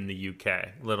uniforms in the UK.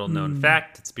 Little known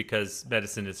fact, it's because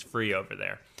medicine is free over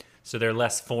there. So they're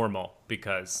less formal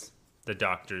because the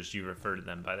doctors, you refer to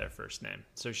them by their first name.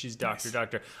 So she's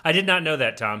Doctor. I did not know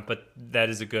that, Tom, but that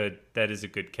is a good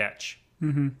catch.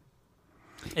 Mm-hmm.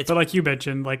 But like you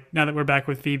mentioned, like now that we're back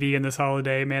with Phoebe in this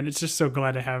holiday, man, it's just so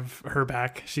glad to have her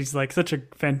back. She's like such a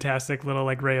fantastic little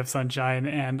like ray of sunshine,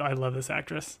 and I love this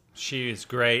actress. She is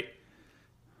great.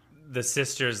 The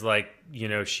sister's like,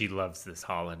 she loves this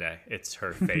holiday. It's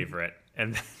her favorite.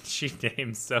 And then she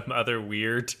names some other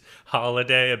weird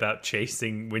holiday about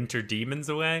chasing winter demons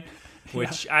away,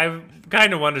 which I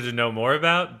kind of wanted to know more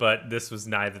about, but this was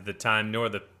neither the time nor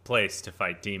the place to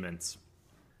fight demons.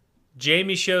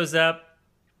 Jamie shows up.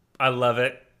 I love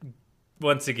it.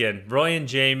 Once again, Roy and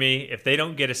Jamie, if they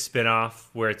don't get a spinoff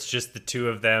where it's just the two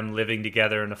of them living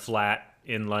together in a flat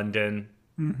in London,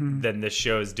 then this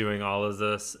show is doing all of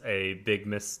this a big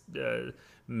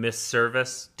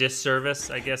disservice,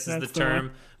 I guess is That's the the term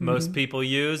one. most people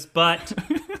use. But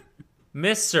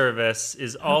misservice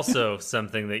is also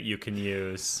something that you can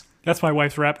use. That's my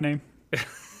wife's rap name.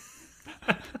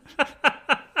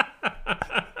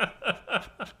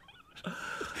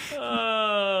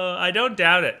 I don't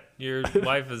doubt it. Your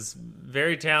wife is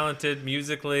very talented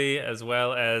musically as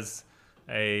well as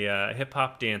a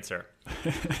hip-hop dancer.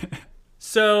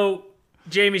 So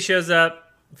Jamie shows up.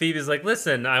 Phoebe's like,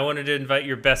 listen, I wanted to invite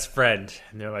your best friend.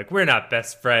 And they're like, we're not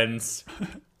best friends.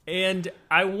 And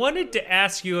I wanted to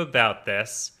ask you about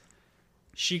this.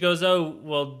 She goes, oh,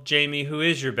 well, Jamie, who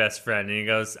is your best friend? And he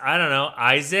goes, I don't know,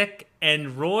 Isaac.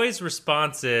 And Roy's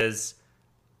response is,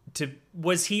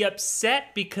 was he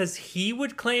upset because he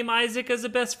would claim Isaac as a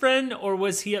best friend, or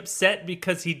was he upset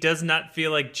because he does not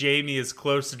feel like Jamie is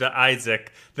closer to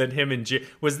Isaac than him and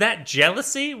Was that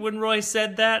jealousy when Roy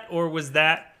said that, or was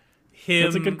that him?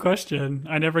 That's a good question.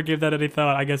 I never gave that any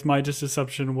thought. I guess my just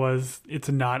assumption was it's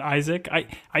not Isaac.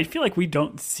 I feel like we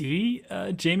don't see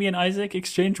Jamie and Isaac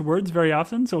exchange words very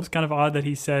often, so it was kind of odd that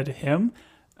he said him.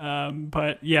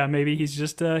 But yeah, maybe he's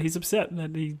just he's upset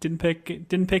that he didn't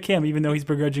pick him, even though he's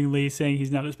begrudgingly saying he's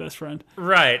not his best friend.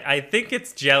 Right. I think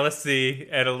it's jealousy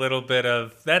and a little bit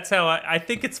of that's how I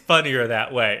think it's funnier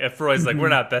that way. If Roy's like, we're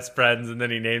not best friends, and then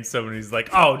he names someone who's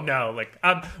like, oh no, like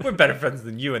we're better friends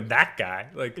than you and that guy.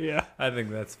 Like, Yeah. I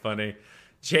think that's funny.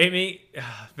 Jamie,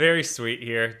 very sweet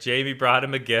here. Jamie brought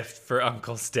him a gift for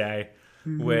Uncle's Day,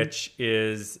 which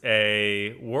is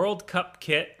a World Cup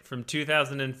kit from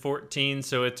 2014.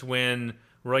 So it's when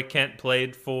Roy Kent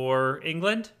played for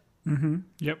England.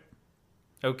 Yep.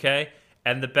 Okay.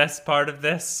 And the best part of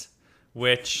this,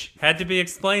 which had to be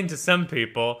explained to some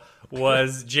people,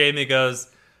 was Jamie goes,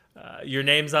 your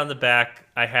name's on the back.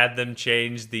 I had them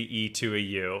change the E to a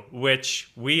U,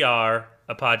 which we are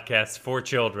a podcast for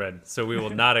children. So we will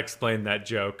not explain that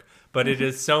joke. But it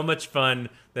is so much fun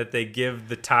that they give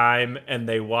the time and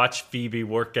they watch Phoebe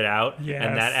work it out. Yes.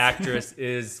 And that actress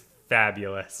is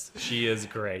fabulous. She is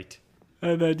great.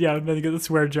 And then, then he gets the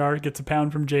swear jar, gets a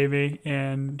pound from Jamie,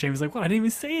 and Jamie's like, well, I didn't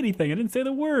even say anything. I didn't say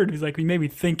the word. He's like, you made me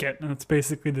think it. And it's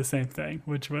basically the same thing,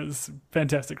 which was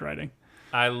fantastic writing.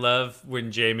 I love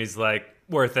when Jamie's like,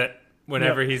 worth it.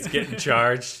 Whenever he's getting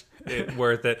charged,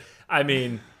 worth it. I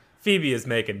mean, Phoebe is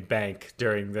making bank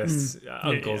during this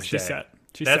Uncle's she's Day. set.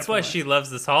 That's why she loves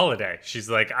this holiday. She's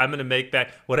like, I'm going to make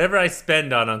back whatever I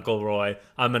spend on Uncle Roy,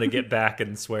 I'm going to get back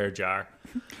in the swear jar.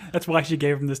 That's why she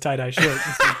gave him this tie-dye shirt.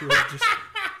 So he would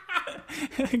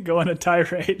just go on a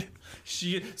tirade.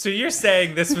 So you're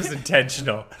saying this was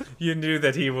intentional. You knew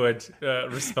that he would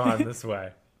respond this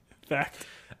way. Fact.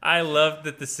 I love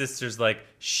that the sister's like,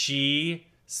 she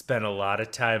spent a lot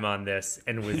of time on this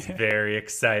and was very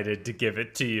excited to give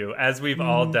it to you, as we've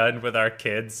all done with our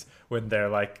kids when they're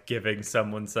like giving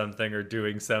someone something or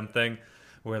doing something.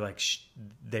 We're like,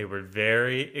 they were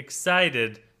very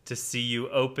excited to see you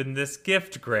open this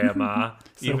gift, Grandma,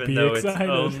 So even though excited. it's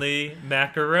only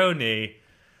macaroni.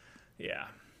 Yeah.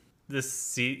 This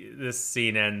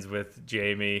scene ends with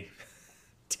Jamie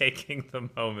taking the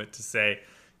moment to say,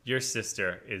 your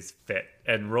sister is fit.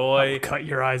 And Roy... I'll cut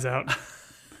your eyes out.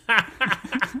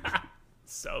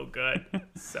 So good.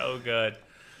 So good.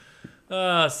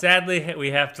 Sadly,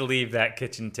 we have to leave that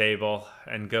kitchen table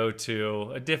and go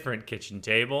to a different kitchen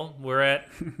table. We're at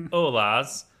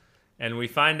Ola's, and we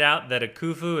find out that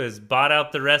Akufu has bought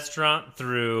out the restaurant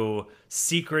through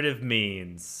secretive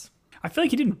means. I feel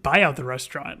like he didn't buy out the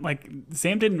restaurant. Like,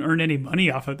 Sam didn't earn any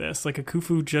money off of this. Like,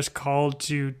 Akufu just called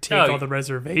to take all the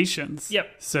reservations.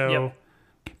 Yep. So,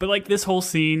 but like this whole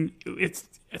scene, it's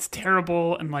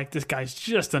terrible. And like, this guy's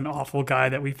just an awful guy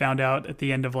that we found out at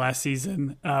the end of last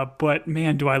season. But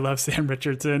man, do I love Sam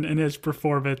Richardson, and his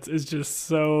performance is just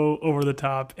so over the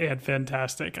top and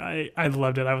fantastic. I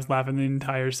loved it. I was laughing the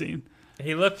entire scene.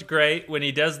 He looked great when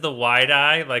he does the wide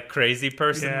eye, like crazy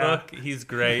person look. He's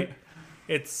great.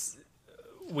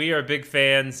 We are big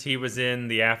fans. He was in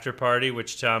The After Party,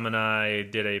 which Tom and I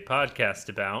did a podcast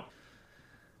about.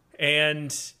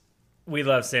 And we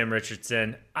love Sam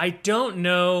Richardson. I don't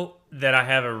know that I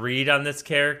have a read on this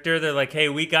character. They're like, hey,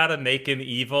 we got to make him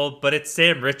evil, but it's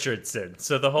Sam Richardson.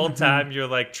 So the whole time you're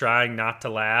like trying not to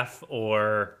laugh,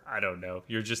 or I don't know,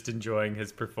 you're just enjoying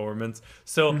his performance.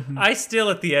 So I still,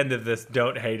 at the end of this,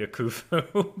 don't hate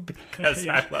Akufu because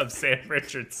I love Sam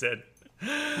Richardson.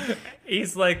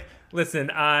 He's like, listen,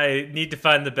 I need to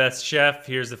find the best chef.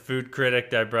 Here's a food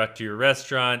critic I brought to your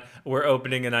restaurant. We're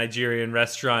opening a Nigerian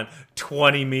restaurant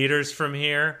 20 meters from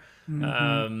here,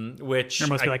 which... There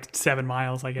must be like 7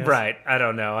 miles, I guess. Right. I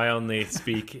don't know. I only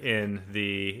speak in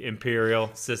the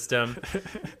imperial system.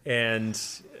 And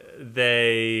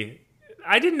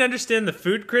I didn't understand the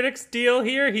food critic's deal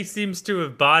here. He seems to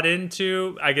have bought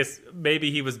into... I guess maybe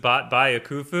he was bought by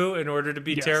Akufu in order to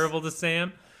be terrible to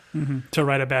Sam. To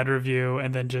write a bad review,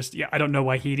 and then just, I don't know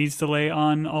why he needs to lay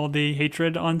on all the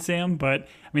hatred on Sam, but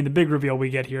I mean, the big reveal we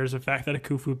get here is the fact that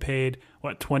Akufu paid,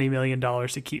 $20 million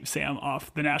to keep Sam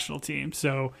off the national team.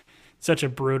 So, such a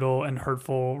brutal and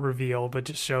hurtful reveal, but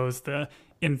just shows the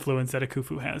influence that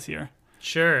Akufu has here.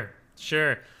 Sure.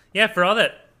 Yeah, for all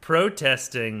that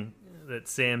protesting that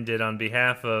Sam did on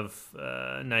behalf of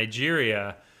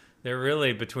Nigeria, they're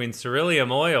really, between Ceruleum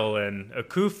Oil and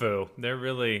Akufu, they're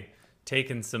really...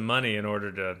 taking some money in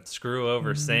order to screw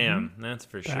over Sam. That's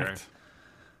for sure.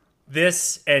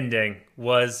 This ending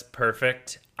was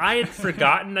perfect. I had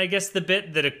forgotten, I guess, the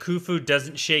bit that Akufu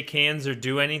doesn't shake hands or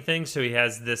do anything, so he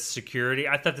has this security.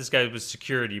 I thought this guy was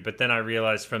security, but then I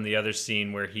realized from the other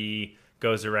scene where he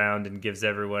goes around and gives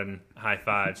everyone high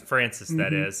fives, Francis,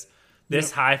 that is,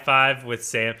 this high five with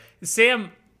Sam.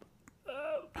 Sam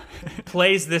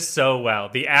plays this so well.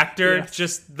 The actor,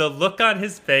 just the look on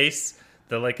his face...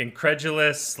 the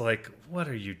incredulous, what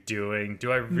are you doing?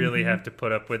 Do I really have to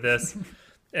put up with this?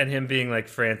 And him being like,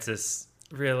 Francis,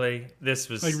 really? This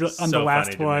was on so the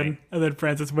last funny to one. me. And then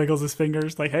Francis wiggles his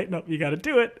fingers like, hey, no, you got to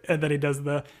do it. And then he does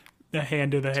the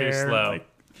hand to the hair. Too slow.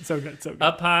 So good.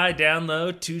 Up high, down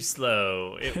low, too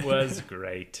slow. It was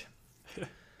great.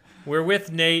 We're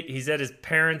with Nate. He's at his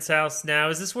parents' house now.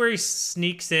 Is this where he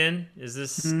sneaks in? Is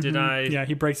this, Yeah,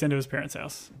 he breaks into his parents'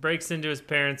 house. Breaks into his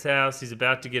parents' house. He's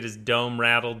about to get his dome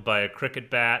rattled by a cricket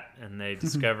bat, and they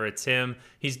discover it's him.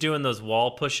 He's doing those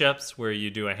wall push-ups where you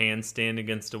do a handstand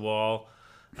against a wall.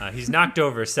 He's knocked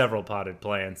over several potted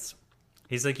plants.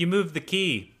 He's like, you moved the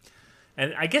key.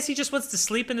 And I guess he just wants to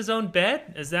sleep in his own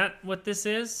bed? Is that what this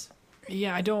is?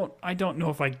 Yeah, I don't know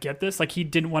if I get this. Like, he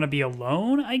didn't want to be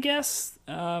alone, I guess,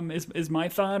 is my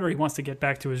thought, or he wants to get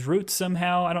back to his roots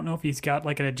somehow. I don't know if he's got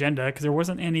an agenda, because there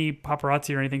wasn't any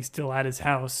paparazzi or anything still at his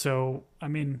house. So, I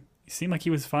mean, it seemed like he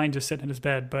was fine just sitting in his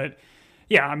bed. But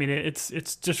yeah, I mean, it's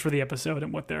just for the episode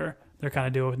and what they're kind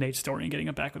of doing with Nate's story and getting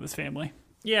him back with his family.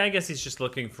 Yeah, I guess he's just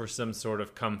looking for some sort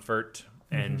of comfort,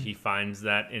 and he finds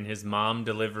that in his mom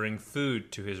delivering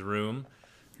food to his room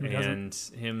and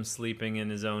him sleeping in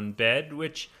his own bed,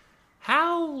 which,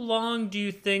 how long do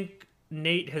you think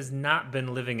Nate has not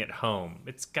been living at home?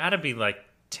 It's got to be like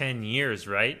 10 years,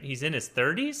 right? He's in his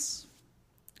 30s?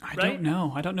 I don't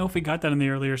know. I don't know if we got that in the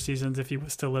earlier seasons, if he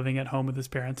was still living at home with his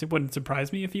parents. It wouldn't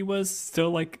surprise me if he was still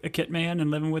like a kit man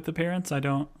and living with the parents. I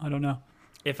don't know.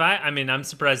 I'm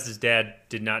surprised his dad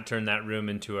did not turn that room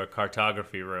into a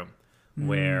cartography room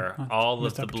where all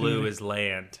of the blue is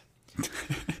land.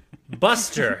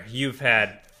 Buster, you've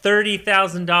had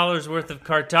 $30,000 worth of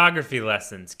cartography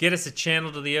lessons. Get us a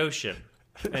channel to the ocean.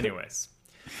 Anyways,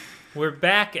 we're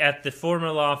back at the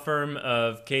former law firm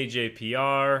of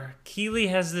KJPR. Keely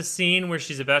has this scene where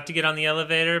she's about to get on the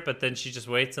elevator, but then she just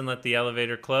waits and let the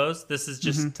elevator close. This is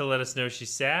just to let us know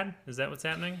she's sad. Is that what's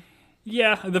happening?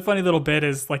 Yeah, the funny little bit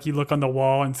is like you look on the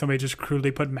wall and somebody just crudely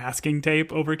put masking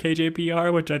tape over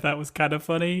KJPR, which I thought was kind of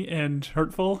funny and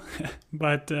hurtful.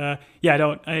 But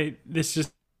this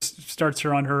just starts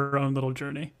her on her own little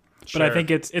journey. Sure. But I think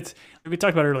it's we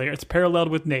talked about it earlier. It's paralleled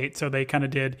with Nate, so they kind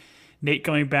of did Nate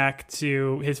going back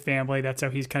to his family. That's how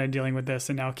he's kind of dealing with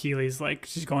this. And now Keely's like,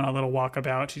 she's going on a little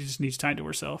walkabout. She just needs time to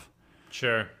herself.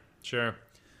 Sure.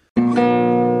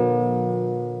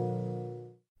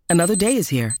 Another day is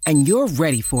here, and you're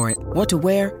ready for it. What to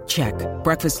wear? Check.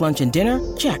 Breakfast, lunch, and dinner?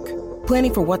 Check.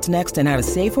 Planning for what's next and how to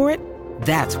save for it?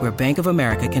 That's where Bank of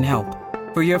America can help.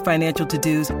 For your financial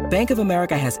to-dos, Bank of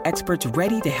America has experts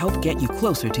ready to help get you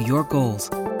closer to your goals.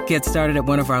 Get started at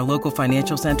one of our local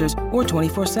financial centers or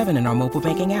 24/7 in our mobile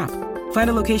banking app. Find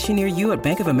a location near you at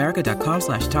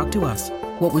bankofamerica.com/talktous.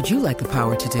 What would you like the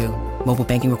power to do? Mobile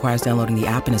banking requires downloading the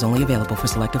app and is only available for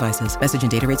select devices. Message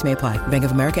and data rates may apply. Bank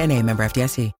of America N.A., member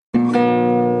FDIC.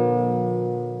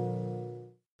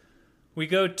 We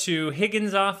go to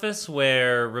Higgins' office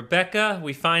where Rebecca,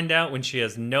 we find out when she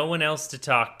has no one else to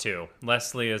talk to.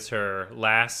 Leslie is her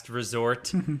last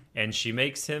resort, and she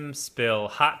makes him spill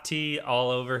hot tea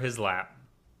all over his lap.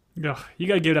 Ugh, you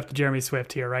got to give it up to Jeremy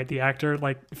Swift here, right? The actor,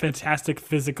 like fantastic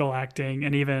physical acting,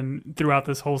 and even throughout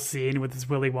this whole scene with his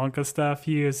Willy Wonka stuff,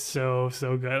 he is so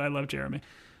good. I love Jeremy.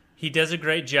 He does a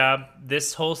great job.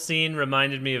 This whole scene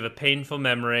reminded me of a painful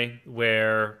memory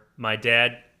where my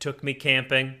dad took me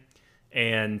camping,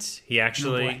 and he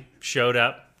actually showed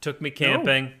up, took me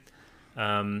camping.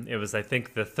 It was, I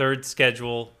think, the third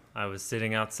schedule. I was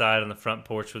sitting outside on the front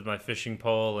porch with my fishing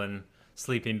pole and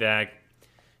sleeping bag.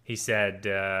 He said,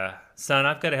 son,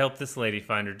 I've got to help this lady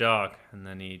find her dog. And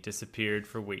then he disappeared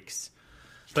for weeks.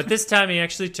 But this time he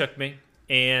actually took me,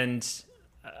 and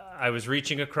I was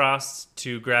reaching across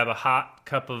to grab a hot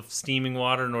cup of steaming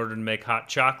water in order to make hot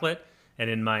chocolate. And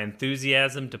in my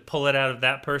enthusiasm to pull it out of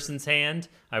that person's hand,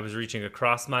 I was reaching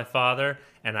across my father,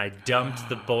 and I dumped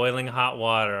the boiling hot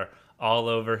water all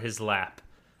over his lap.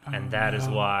 And that is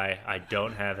why I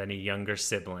don't have any younger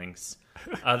siblings,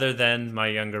 other than my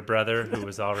younger brother, who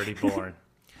was already born.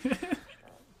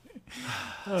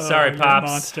 Sorry, Pops.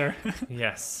 Monster.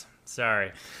 Yes,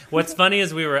 sorry. What's funny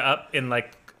is we were up in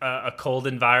like a cold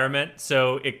environment,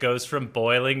 so it goes from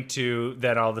boiling to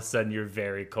then all of a sudden you're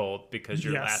very cold because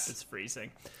your lap is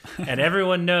freezing. And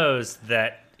everyone knows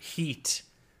that heat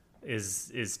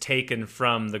is taken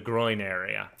from the groin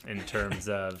area in terms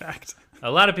of... Fact. A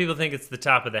lot of people think it's the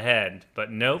top of the head, but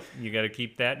nope, you got to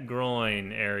keep that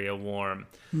groin area warm.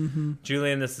 Mm-hmm.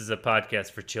 Julian, this is a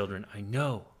podcast for children. I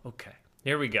know. Okay,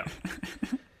 here we go.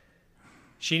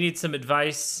 She needs some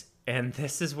advice, and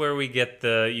this is where we get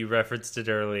you referenced it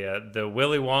earlier, the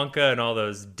Willy Wonka and all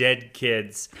those dead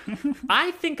kids.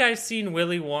 I think I've seen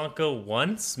Willy Wonka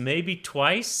once, maybe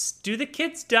twice. Do the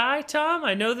kids die, Tom?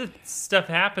 I know that stuff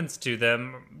happens to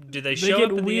them. Do they show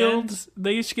up at the end?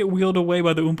 They used to get wheeled away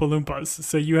by the Oompa Loompas,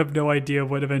 so you have no idea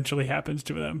what eventually happens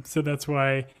to them. So that's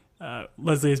why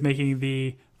Leslie is making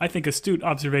the, I think, astute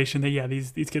observation that, yeah,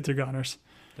 these kids are goners.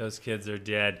 Those kids are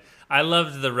dead. I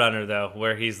loved the runner, though,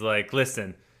 where he's like,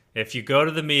 listen, if you go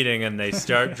to the meeting and they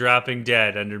start dropping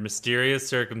dead under mysterious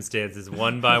circumstances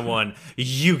one by one,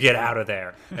 you get out of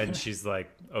there. And she's like,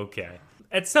 okay.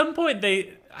 At some point,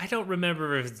 I don't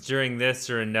remember if it's during this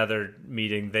or another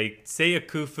meeting, they say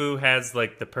Akufu has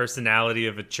like the personality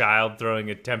of a child throwing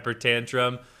a temper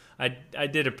tantrum. I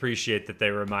did appreciate that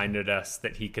they reminded us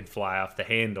that he could fly off the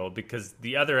handle, because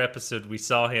the other episode we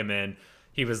saw him in,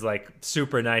 he was like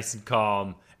super nice and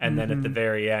calm. And then at the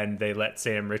very end, they let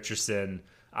Sam Richardson,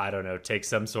 I don't know, take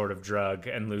some sort of drug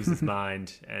and lose his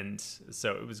mind. And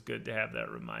so it was good to have that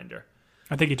reminder.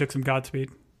 I think he took some Godspeed.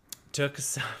 Took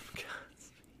some Godspeed.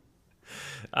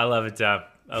 I love it, Tom.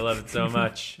 I love it so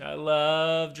much. I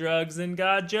love drugs and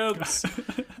God jokes.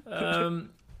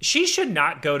 She should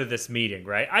not go to this meeting,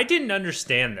 right? I didn't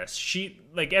understand this.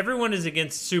 Everyone is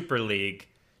against Super League.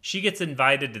 She gets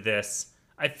invited to this.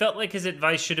 I felt like his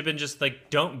advice should have been just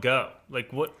don't go.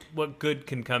 What good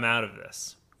can come out of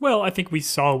this? Well, I think we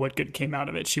saw what good came out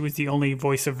of it. She was the only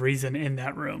voice of reason in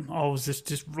that room. All was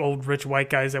just old rich white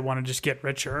guys that want to just get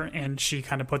richer, and she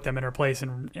kind of put them in her place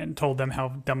and told them how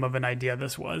dumb of an idea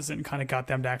this was, and kind of got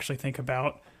them to actually think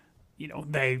about,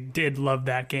 they did love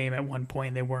that game at one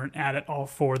point. They weren't at it all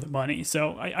for the money.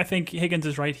 So I think Higgins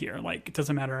is right here. It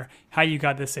doesn't matter how you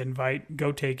got this invite,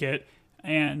 go take it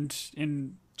and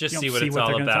just see what it's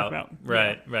all about.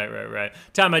 Right.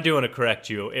 Tom, I do want to correct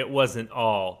you. It wasn't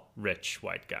all rich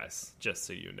white guys, just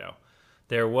so you know.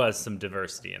 There was some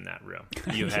diversity in that room.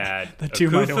 You had the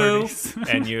two minorities.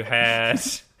 And you had...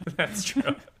 That's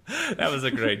true. That was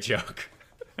a great joke.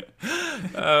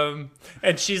 And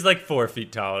she's 4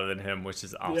 feet taller than him, which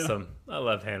is awesome. Yeah. I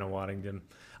love Hannah Waddingham.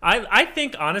 I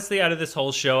think, honestly, out of this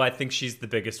whole show, I think she's the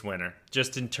biggest winner.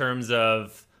 Just in terms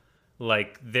of...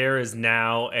 there is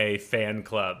now a fan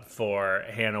club for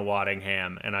Hannah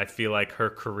Waddingham, and I feel like her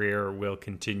career will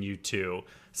continue to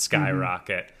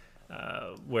skyrocket.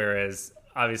 Whereas,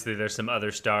 obviously, there's some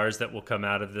other stars that will come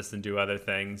out of this and do other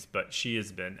things, but she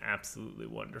has been absolutely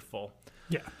wonderful.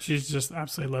 Yeah, she's just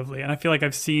absolutely lovely. And I feel like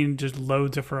I've seen just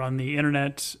loads of her on the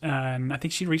internet. And I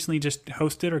think she recently just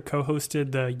hosted or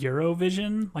co-hosted the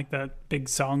Eurovision, that big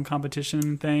song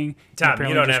competition thing. Tom,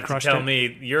 you don't have to tell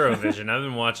me Eurovision. I've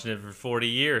been watching it for 40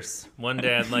 years. One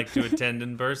day I'd like to attend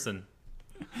in person.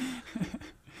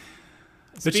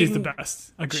 But she's the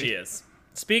best. Agreed. She is.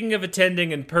 Speaking of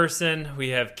attending in person, we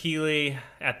have Keely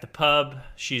at the pub.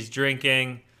 She's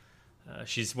drinking.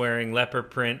 She's wearing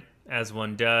leopard print, as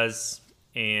one does.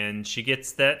 And she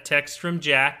gets that text from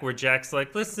Jack where Jack's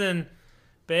like, listen,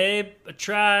 babe, I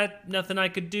tried. Nothing I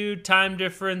could do. Time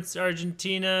difference,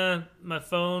 Argentina. My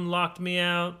phone locked me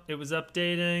out. It was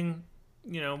updating.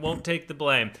 Won't take the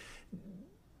blame.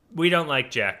 We don't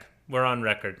like Jack. We're on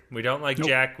record. We don't like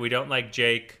Jack. We don't like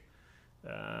Jake.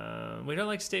 We don't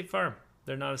like State Farm.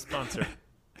 They're not a sponsor.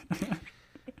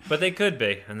 But they could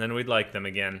be, and then we'd like them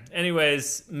again.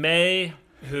 Anyways, May,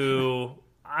 who...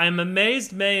 I'm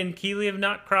amazed May and Keely have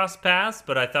not crossed paths,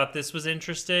 but I thought this was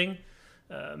interesting.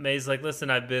 May's like, listen,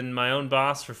 I've been my own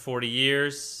boss for 40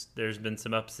 years. There's been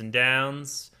some ups and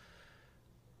downs.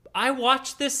 I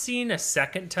watched this scene a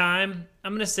second time.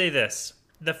 I'm going to say this.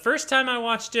 The first time I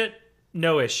watched it,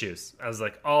 no issues. I was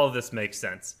like, all of this makes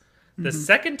sense. The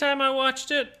second time I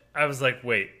watched it, I was like,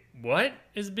 wait, what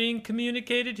is being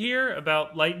communicated here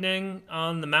about lightning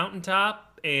on the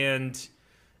mountaintop? And...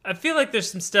 I feel like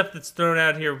there's some stuff that's thrown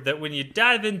out here that when you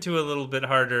dive into a little bit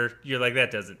harder, you're like,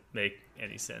 that doesn't make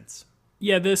any sense.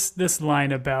 Yeah, this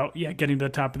line about, getting to the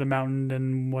top of the mountain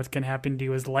and what can happen to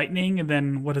you is lightning, and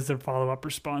then what is the follow-up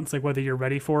response, whether you're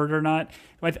ready for it or not.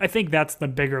 I think that's the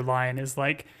bigger line is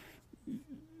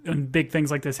when big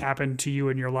things like this happen to you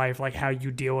in your life, how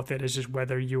you deal with it is just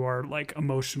whether you are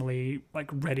emotionally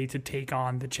ready to take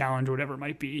on the challenge or whatever it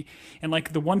might be. And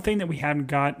the one thing that we haven't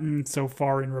gotten so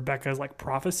far in Rebecca's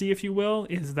prophecy, if you will,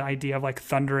 is the idea of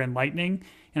thunder and lightning.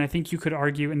 And I think you could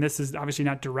argue, and this is obviously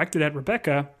not directed at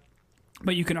Rebecca,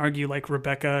 but you can argue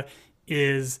Rebecca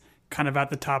is kind of at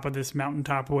the top of this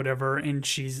mountaintop or whatever, and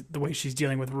the way she's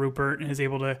dealing with Rupert and is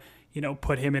able to,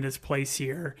 put him in his place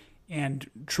here and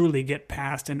truly get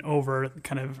past and over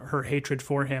kind of her hatred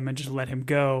for him and just let him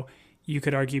go. You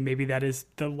could argue maybe that is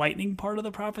the lightning part of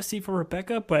the prophecy for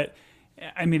Rebecca, but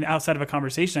I mean, outside of a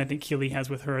conversation I think Keely has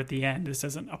with her at the end, this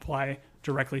doesn't apply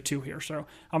directly to here. So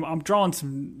I'm drawing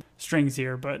some strings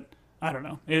here, but I don't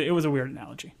know. It was a weird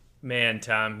analogy. Man,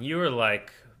 Tom, you're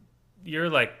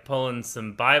pulling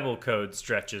some Bible code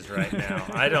stretches right now.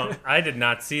 I did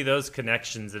not see those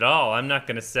connections at all. I'm not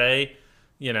going to say,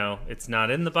 it's not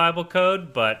in the Bible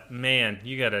code, but man,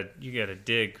 you gotta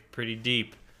dig pretty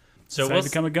deep. So we'll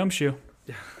become a gumshoe.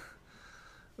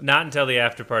 Not until the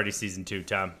after party season 2,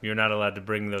 Tom. You're not allowed to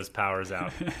bring those powers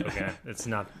out. Okay, it's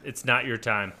not your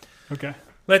time. Okay,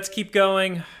 let's keep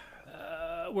going.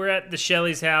 We're at the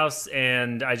Shelley's house,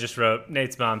 and I just wrote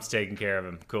Nate's mom's taking care of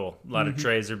him. Cool. A lot of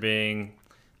trays are being.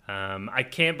 I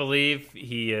can't believe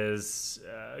he is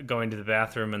going to the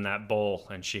bathroom in that bowl,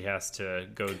 and she has to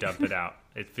go dump it out.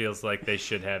 It feels like they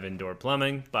should have indoor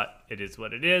plumbing, but it is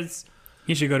what it is.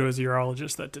 He should go to his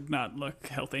urologist. That did not look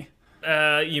healthy.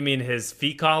 You mean his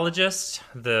fecologist?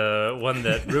 The one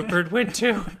that Rupert went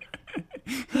to?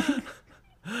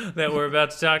 That we're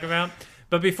about to talk about?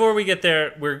 But before we get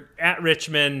there, we're at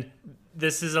Richmond.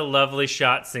 This is a lovely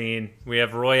shot scene. We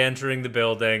have Roy entering the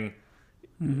building.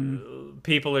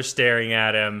 People are staring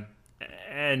at him,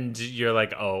 and you're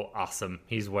like, oh, awesome.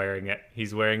 He's wearing it.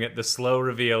 He's wearing it. The slow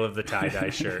reveal of the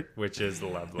tie-dye shirt, which is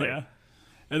lovely. Yeah.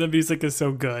 And the music is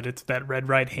so good. It's that Red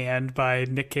Right Hand by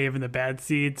Nick Cave and the Bad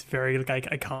Seeds. Very like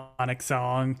iconic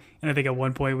song. And I think at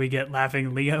one point we get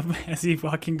laughing Liam as he's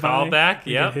walking by. Callback,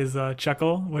 yeah. His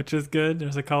chuckle, which is good.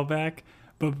 There's a callback.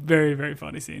 But very, very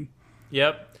funny scene.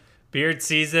 Yep. Beard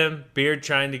sees him. Beard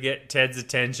trying to get Ted's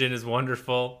attention is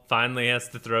wonderful. Finally has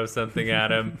to throw something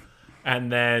at him. And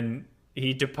then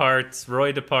he departs.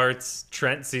 Roy departs.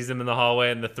 Trent sees him in the hallway.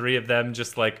 And the three of them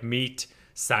just like meet,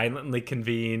 silently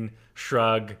convene,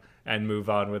 shrug, and move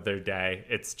on with their day.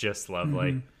 It's just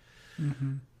lovely.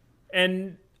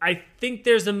 And I think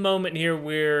there's a moment here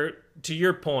where, to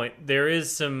your point, there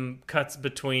is some cuts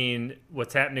between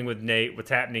what's happening with Nate,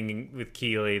 what's happening with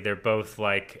Keeley. They're both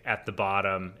like at the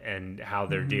bottom and how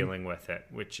they're dealing with it,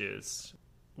 which is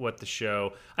what the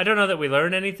show... I don't know that we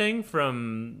learn anything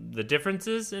from the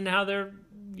differences in how they're,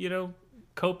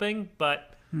 coping,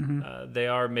 but they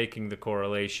are making the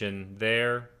correlation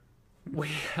there. We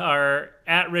are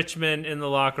at Richmond in the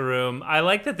locker room. I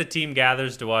like that the team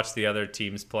gathers to watch the other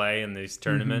teams play in these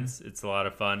tournaments. It's a lot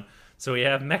of fun. So we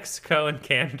have Mexico and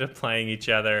Canada playing each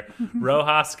other.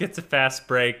 Rojas gets a fast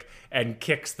break and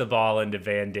kicks the ball into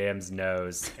Van Damme's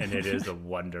nose, and it is a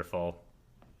wonderful.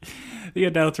 The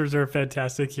announcers are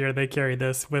fantastic here. They carry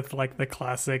this with like the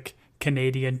classic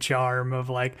Canadian charm of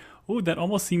like, oh, that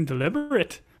almost seemed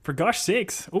deliberate. For gosh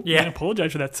sakes. Oh, yeah. I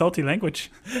apologize for that salty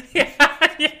language.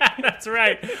 Yeah, that's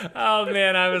right. Oh,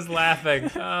 man, I was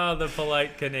laughing. Oh, the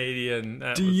polite Canadian.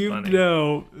 Do you funny.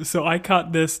 Know, so I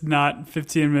caught this not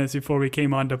 15 minutes before we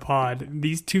came on to pod.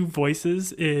 These two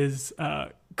voices is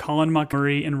Colin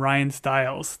Montgomery and Ryan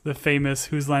Stiles, the famous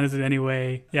Whose Line Is It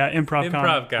Anyway? Yeah,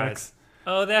 improv guys.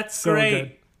 Oh, that's so great.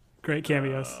 Good. Great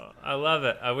cameos. I love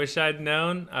it. I wish I'd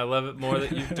known. I love it more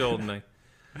that you've told me.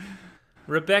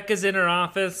 Rebecca's in her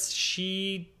office.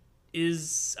 She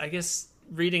is, I guess,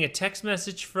 reading a text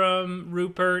message from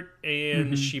Rupert,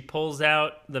 and she pulls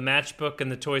out the matchbook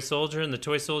and the toy soldier, and the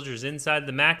toy soldier's inside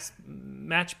the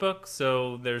matchbook,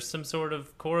 so there's some sort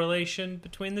of correlation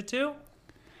between the two?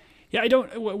 Yeah,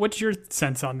 what's your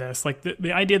sense on this? Like,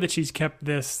 the idea that she's kept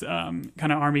this kind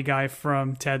of army guy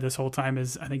from Ted this whole time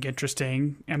is, I think,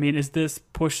 interesting. I mean, is this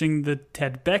pushing the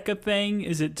Ted Becca thing?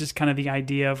 Is it just kind of the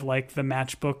idea of, like, the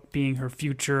matchbook being her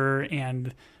future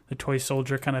and the toy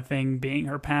soldier kind of thing being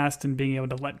her past and being able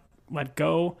to let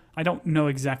go? I don't know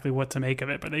exactly what to make of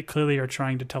it, but they clearly are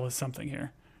trying to tell us something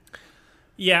here.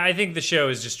 Yeah, I think the show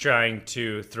is just trying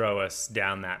to throw us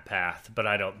down that path, but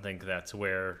I don't think that's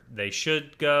where they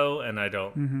should go, and I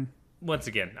don't... Once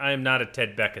again, I am not a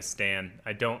Ted Becca stan.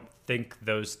 I don't think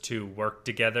those two work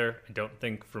together. I don't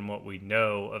think, from what we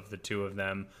know of the two of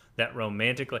them, that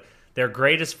romantically... They're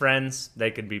great as friends.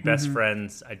 They could be best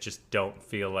friends. I just don't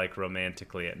feel like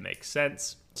romantically it makes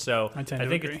sense. So I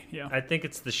think agree. I think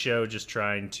it's the show just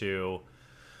trying to...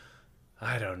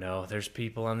 I don't know. There's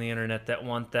people on the internet that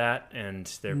want that, and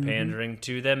they're pandering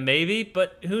to them, maybe.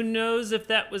 But who knows if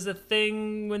that was a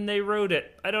thing when they wrote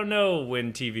it? I don't know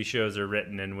when TV shows are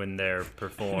written and when they're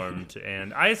performed.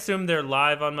 And I assume they're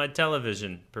live on my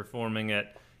television, performing it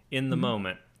in the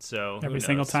moment. So every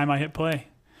single time I hit play,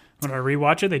 when I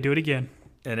rewatch it, they do it again.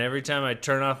 And every time I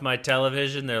turn off my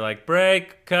television, they're like,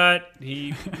 break, cut.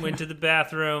 He went to the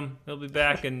bathroom. He'll be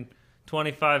back in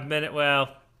 25 minutes.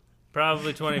 Well,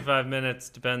 probably 25 minutes.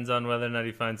 Depends on whether or not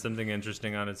he finds something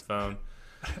interesting on his phone.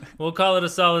 We'll call it a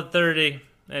solid 30.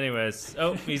 Anyways.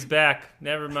 Oh, he's back.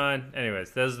 Never mind.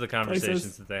 Anyways, those are the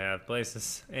conversations that they have.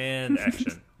 Places and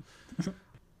action.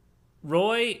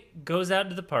 Roy goes out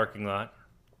into the parking lot,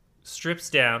 strips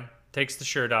down, takes the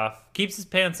shirt off, keeps his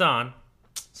pants on.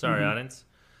 Sorry, audience.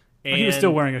 And he was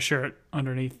still wearing a shirt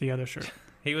underneath the other shirt.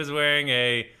 He was wearing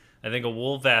a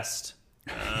wool vest.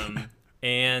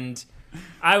 And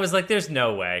I was like, there's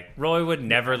no way. Roy would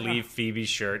never leave Phoebe's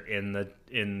shirt in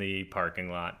the parking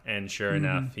lot. And sure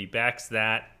enough, he backs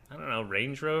that, I don't know,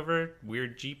 Range Rover,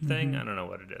 weird Jeep thing. I don't know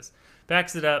what it is.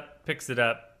 Backs it up, picks it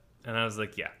up. And I was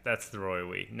like, yeah, that's the Roy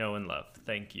we know and love.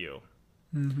 Thank you.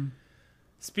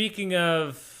 Speaking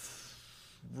of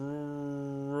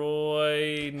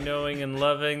Roy knowing and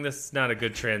loving, this is not a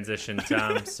good transition,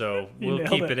 Tom, so we'll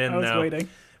keep it in, though. Waiting.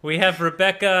 We have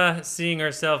Rebecca seeing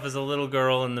herself as a little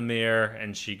girl in the mirror,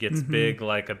 and she gets big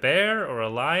like a bear or a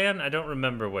lion. I don't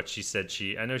remember what she said.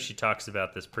 I know she talks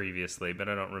about this previously, but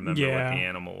I don't remember what the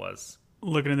animal was.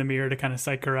 Looking in the mirror to kind of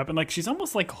psych her up, and like she's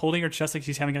almost like holding her chest like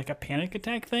she's having like a panic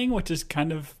attack thing, which is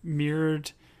kind of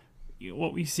mirrored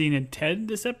what we've seen in Ted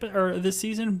this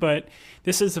season, but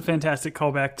this is a fantastic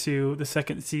callback to the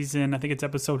second season. I think it's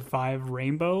episode 5,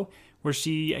 Rainbow, where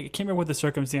I can't remember what the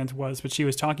circumstance was, but she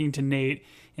was talking to Nate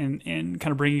and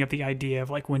kind of bringing up the idea of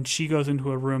like when she goes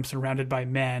into a room surrounded by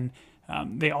men,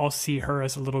 they all see her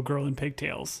as a little girl in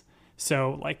pigtails.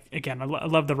 So, like, again, I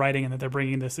love the writing and that they're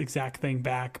bringing this exact thing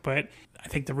back. But I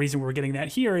think the reason we're getting that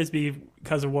here is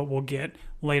because of what we'll get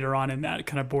later on in that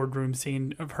kind of boardroom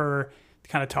scene of her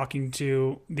kind of talking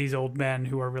to these old men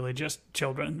who are really just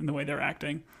children in the way they're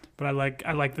acting. But I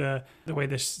like the way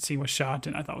this scene was shot,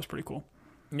 and I thought it was pretty cool.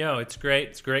 No, it's great.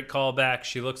 It's a great callback.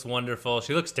 She looks wonderful.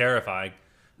 She looks terrifying,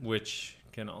 which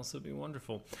can also be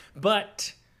wonderful.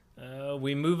 But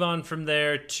we move on from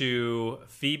there to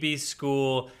Phoebe's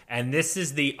school, and this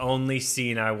is the only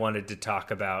scene I wanted to talk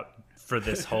about for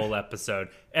this whole episode.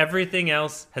 Everything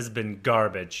else has been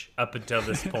garbage up until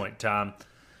this point, Tom.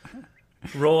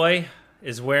 Roy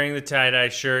is wearing the tie-dye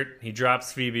shirt. He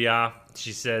drops Phoebe off.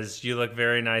 She says, "You look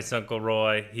very nice, Uncle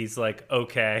Roy." He's like,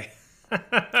 "Okay."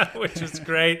 Which was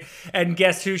great. And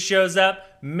guess who shows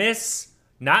up? Miss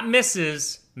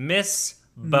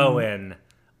Bowen,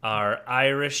 our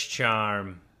Irish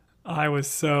charm. I was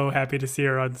so happy to see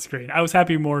her on screen. I was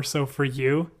happy more so for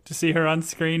you to see her on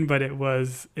screen, but it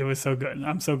was so good.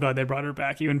 I'm so glad they brought her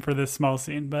back, even for this small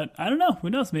scene. But I don't know. Who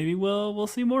knows? Maybe we'll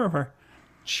see more of her.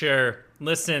 Sure.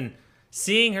 Listen,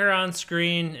 seeing her on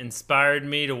screen inspired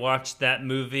me to watch that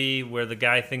movie where the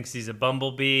guy thinks he's a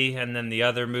bumblebee, and then the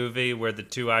other movie where the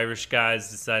two Irish guys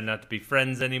decide not to be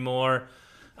friends anymore.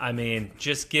 I mean,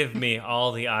 just give me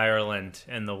all the Ireland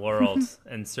in the world,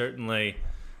 and certainly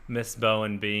Miss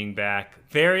Bowen being back.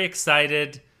 Very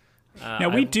excited. Now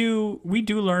we do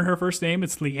learn her first name.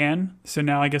 It's Leanne. So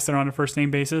now I guess they're on a first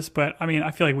name basis. But I mean,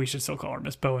 I feel like we should still call her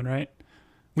Miss Bowen, right?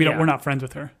 We're not friends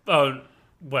with her. Oh,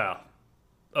 well,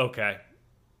 okay.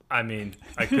 I mean,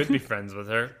 I could be friends with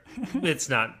her. It's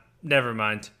not. Never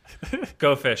mind.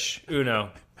 Go fish. Uno.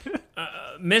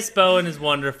 Miss Bowen is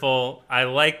wonderful. I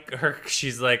like her.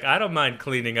 She's like, "I don't mind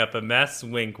cleaning up a mess."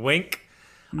 Wink, wink.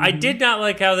 Mm-hmm. I did not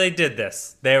like how they did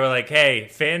this. They were like, "Hey,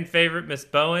 fan favorite Miss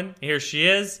Bowen, here she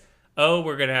is. Oh,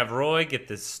 we're going to have Roy get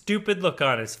this stupid look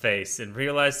on his face and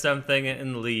realize something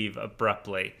and leave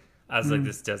abruptly." I was like,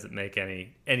 this doesn't make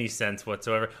any sense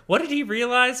whatsoever. What did he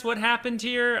realize? What happened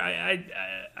here?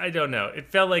 I don't know.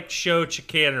 It felt like show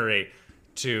chicanery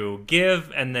to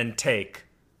give and then take.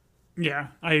 Yeah,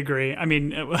 I agree. I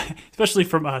mean, especially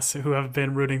from us who have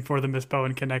been rooting for the Miss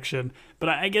Bowen connection. But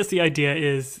I guess the idea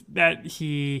is that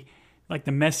the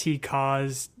mess he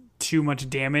caused too much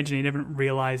damage, and he didn't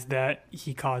realize that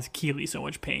he caused Keeley so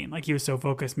much pain. Like, he was so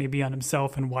focused maybe on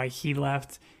himself and why he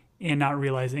left, and not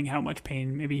realizing how much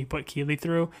pain maybe he put Keeley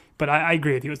through. But I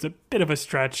agree with you. It's a bit of a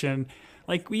stretch, and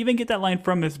like, we even get that line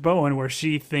from Miss Bowen where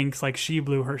she thinks like she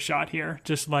blew her shot here,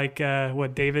 just like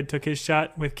what David took his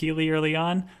shot with Keeley early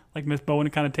on. Like, Miss Bowen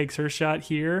kind of takes her shot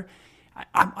here.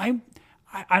 I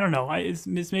don't know. It's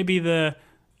maybe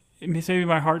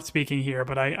my heart speaking here,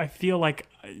 but I feel like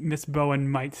Miss Bowen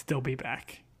might still be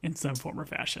back in some form or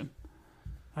fashion.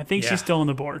 I think she's still on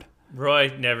the board.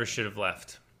 Roy never should have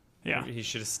left. Yeah, he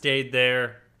should have stayed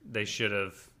there. They should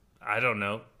have, I don't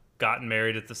know, gotten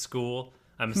married at the school.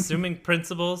 I'm assuming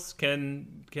principals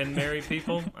can marry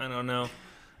people. I don't know.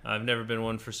 I've never been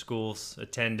one for schools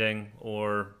attending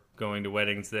or going to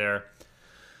weddings there.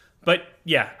 But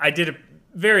yeah, I did a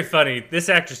very funny. This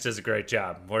actress does a great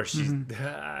job where she's,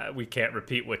 we can't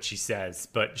repeat what she says,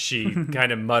 but she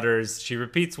kind of mutters. She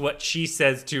repeats what she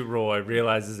says to Roy,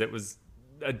 realizes it was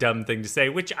a dumb thing to say,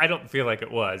 which I don't feel like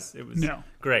it was. It was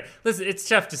great. Listen, it's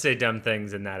tough to say dumb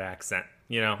things in that accent.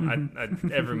 You know,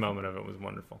 every moment of it was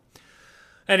wonderful.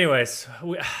 Anyways,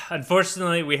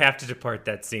 unfortunately, we have to depart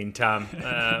that scene, Tom.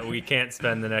 We can't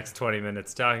spend the next 20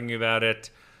 minutes talking about it,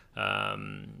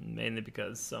 mainly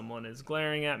because someone is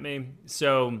glaring at me.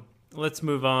 So let's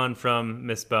move on from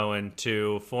Miss Bowen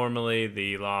to formerly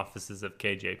the law offices of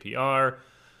KJPR.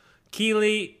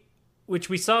 Keeley, which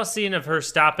we saw a scene of her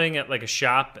stopping at like a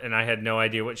shop, and I had no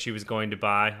idea what she was going to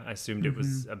buy. I assumed it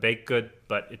was a baked good,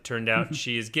 but it turned out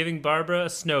she is giving Barbara a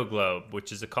snow globe,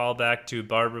 which is a callback to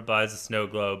Barbara buys a snow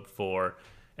globe for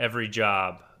every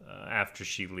job after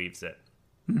she leaves it.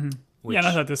 Yeah, and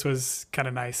I thought this was kind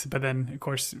of nice, but then, of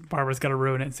course, Barbara's got to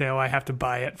ruin it and say, "Oh, I have to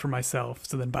buy it for myself,"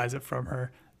 so then buys it from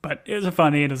her. But it was a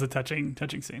funny, it was a touching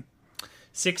scene.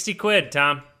 60 quid,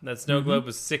 Tom. That snow globe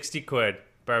was 60 quid.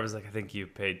 Barbara's like, "I think you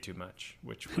paid too much,"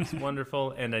 which was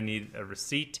wonderful, and I need a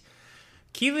receipt.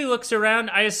 Keeley looks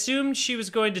around. I assumed she was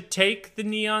going to take the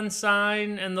neon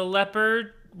sign and the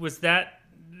leopard. Was that...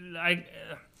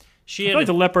 She I had feel like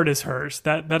the leopard is hers.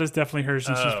 That is definitely hers,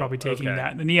 and she's Oh, probably taking okay.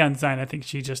 that. The neon sign, I think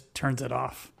she just turns it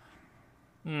off.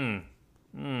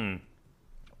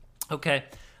 Okay.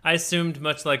 I assumed,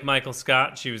 much like Michael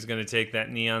Scott, she was going to take that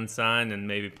neon sign and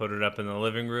maybe put it up in the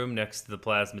living room next to the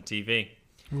plasma TV.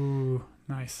 Ooh,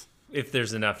 nice. If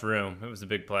there's enough room. It was a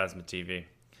big plasma TV.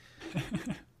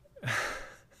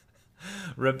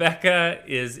 Rebecca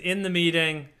is in the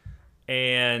meeting,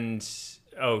 and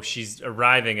she's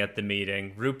arriving at the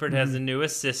meeting. Rupert has a new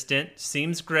assistant.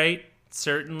 Seems great.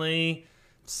 Certainly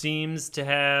seems to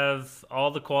have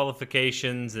all the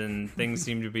qualifications, and things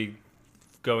seem to be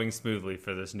going smoothly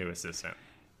for this new assistant.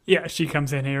 Yeah, she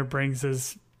comes in here, brings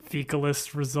his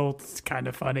fecalist results. Kind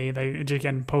of funny. They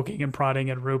again poking and prodding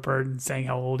at Rupert and saying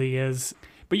how old he is.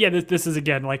 But yeah, this is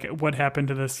again like what happened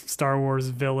to this Star Wars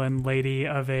villain lady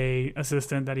of a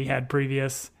assistant that he had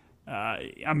previous.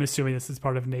 I'm assuming this is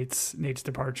part of Nate's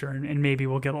departure, and maybe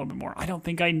we'll get a little bit more. I don't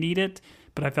think I need it,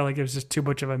 but I felt like there's just too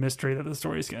much of a mystery that the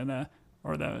story's gonna,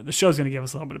 or the show's gonna give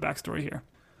us a little bit of backstory here.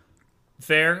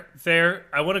 Fair.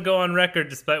 I want to go on record,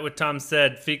 despite what Tom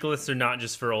said, fecalists are not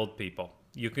just for old people.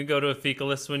 You can go to a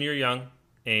fecalist when you're young,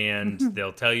 and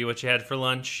they'll tell you what you had for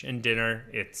lunch and dinner.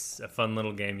 It's a fun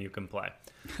little game you can play.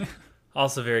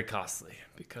 Also very costly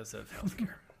because of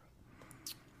healthcare.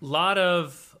 A lot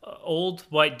of old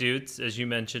white dudes, as you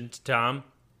mentioned, Tom.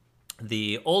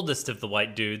 The oldest of the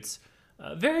white dudes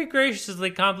very graciously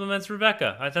compliments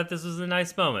Rebecca. I thought this was a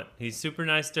nice moment. He's super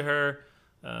nice to her.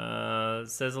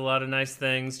 Says a lot of nice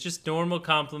things, just normal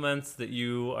compliments that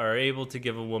you are able to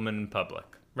give a woman in public,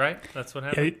 right? That's what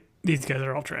happened. Yeah, these guys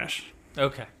are all trash.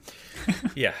 Okay.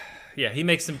 Yeah, he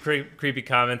makes some creepy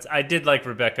comments. I did like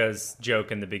Rebecca's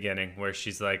joke in the beginning where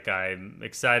she's like, I'm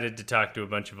excited to talk to a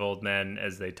bunch of old men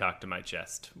as they talk to my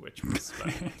chest, which was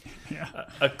fun. Yeah.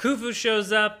 Akufu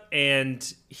shows up,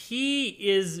 and he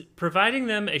is providing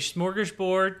them a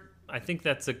smorgasbord. I think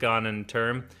that's a Ghanaian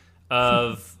term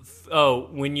of...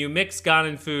 when you mix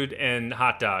Ghanaian food and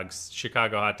hot dogs,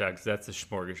 Chicago hot dogs, that's a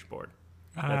smorgasbord.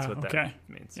 That's what that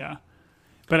means. Yeah.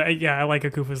 But I like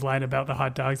Akufu's line about the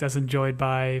hot dogs as enjoyed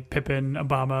by Pippin,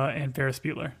 Obama, and Ferris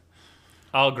Bueller.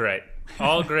 All great.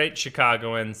 All great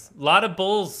Chicagoans. A lot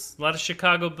of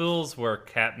Chicago Bulls work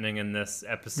happening in this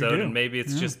episode. And maybe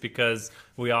it's just because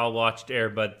we all watched Air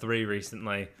Bud 3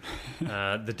 recently.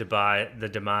 The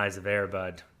demise of Air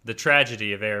Bud. The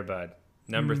tragedy of Air Bud.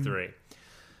 Number 3.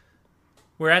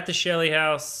 We're at the Shelley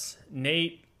house.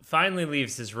 Nate finally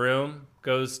leaves his room,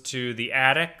 goes to the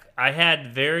attic. I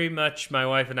had my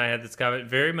wife and I had this comment,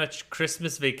 very much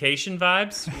Christmas Vacation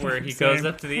vibes, where he goes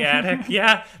up to the attic.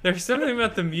 Yeah, there's something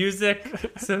about the music,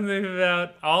 something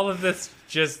about all of this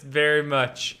just very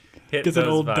much hit those Gets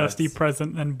an old vibes. dusty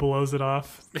present and blows it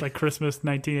off. It's like Christmas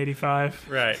 1985.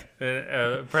 Right.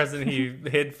 A present he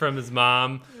hid from his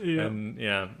mom. Yeah.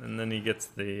 And then he gets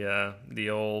the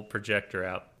old projector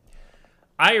out.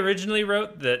 I originally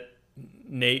wrote that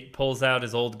Nate pulls out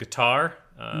his old guitar,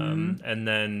 and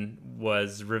then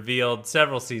was revealed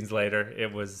several scenes later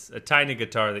it was a tiny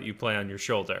guitar that you play on your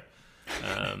shoulder.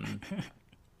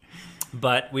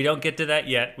 But we don't get to that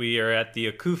yet. We are at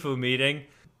the Akufu meeting.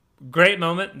 Great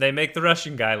moment. They make the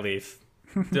Russian guy leave.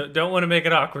 Don't want to make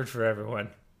it awkward for everyone.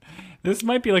 This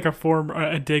might be like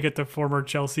a dig at the former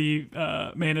Chelsea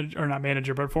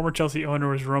former Chelsea owner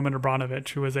was Roman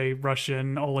Abramovich, who was a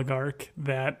Russian oligarch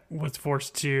that was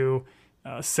forced to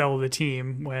sell the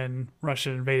team when Russia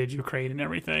invaded Ukraine and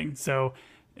everything. So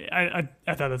I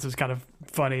thought this was kind of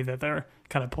funny that they're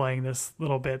kind of playing this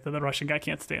little bit that the Russian guy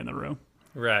can't stay in the room.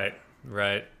 Right.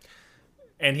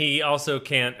 And he also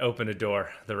can't open a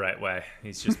door the right way.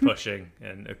 He's just pushing,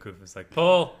 and Akufu's like,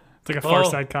 pull. It's like a Far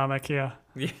Side comic, yeah.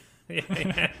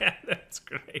 Yeah, that's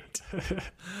great.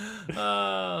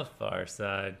 Oh, Far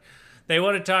Side. They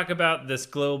want to talk about this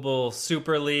global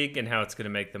super league and how it's going to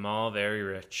make them all very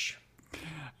rich.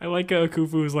 I like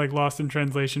Akufu's like lost in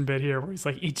translation bit here, where he's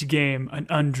like, each game an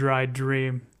undried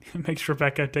dream. It makes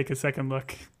Rebecca take a second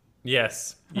look.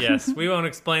 Yes. We won't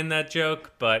explain that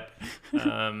joke, but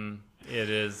it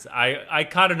is. I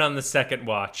caught it on the second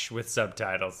watch with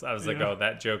subtitles. I was like, oh,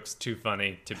 that joke's too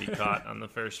funny to be caught on the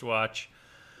first watch.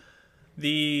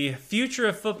 The future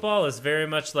of football is very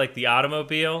much like the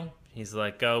automobile. He's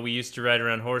like, oh, we used to ride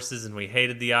around horses and we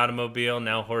hated the automobile.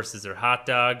 Now horses are hot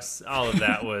dogs. All of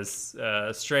that was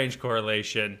a strange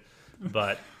correlation.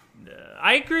 But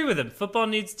I agree with him. Football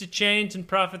needs to change and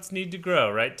profits need to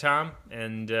grow, right, Tom?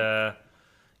 And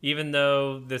even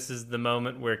though this is the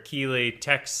moment where Keeley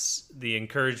texts the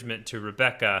encouragement to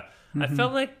Rebecca, I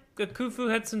felt like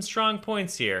Akufu had some strong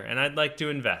points here, and I'd like to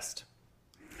invest.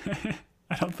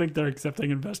 I don't think they're accepting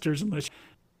investors unless,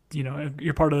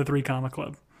 you're part of the 3 Comma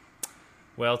Club.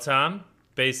 Well, Tom,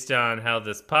 based on how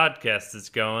this podcast is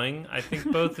going, I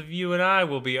think both of you and I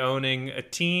will be owning a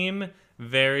team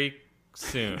very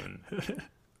soon.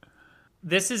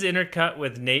 This is intercut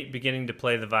with Nate beginning to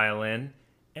play the violin,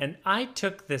 and I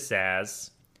took this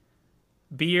as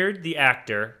Beard, the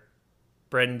actor,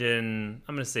 Brendan,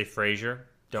 I'm going to say Fraser,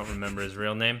 don't remember his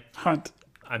real name. Hunt.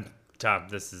 Tom,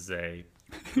 this is I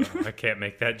can't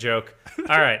make that joke.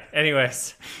 All right,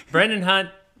 anyways, Brendan Hunt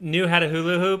knew how to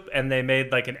hula hoop, and they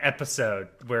made like an episode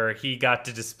where he got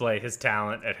to display his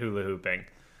talent at hula hooping.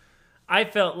 I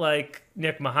felt like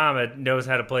Nick Muhammad knows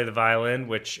how to play the violin,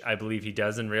 which I believe he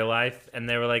does in real life. And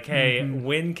they were like, hey,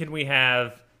 when can we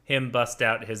have him bust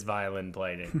out his violin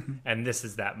playing? And this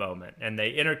is that moment. And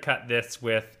they intercut this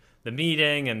with the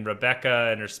meeting and Rebecca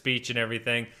and her speech and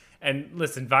everything. And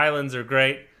listen, violins are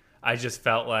great. I just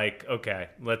felt like, okay,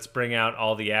 let's bring out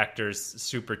all the actors'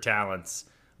 super talents,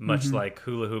 much like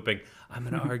hula hooping. I'm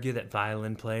going to argue that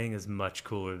violin playing is much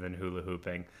cooler than hula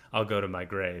hooping. I'll go to my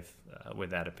grave with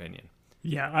that opinion.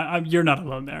 Yeah, you're not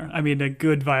alone there. I mean, a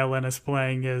good violinist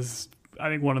playing is, I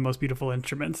think, one of the most beautiful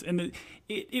instruments. And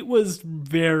it was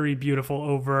very beautiful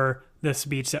over the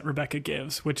speech that Rebecca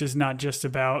gives, which is not just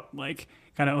about, like,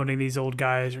 kind of owning these old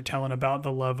guys or telling about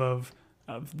the love of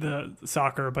the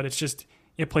soccer, but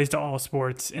it plays to all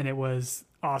sports, and it was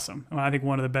awesome. I think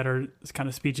one of the better kind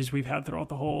of speeches we've had throughout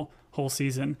the whole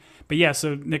season. But yeah,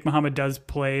 so Nick Muhammad does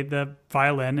play the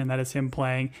violin, and that is him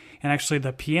playing. And actually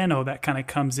the piano that kind of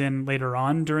comes in later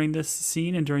on during this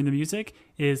scene and during the music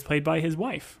is played by his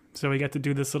wife. So we got to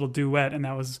do this little duet, and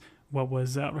that was what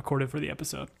was recorded for the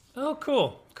episode. Oh,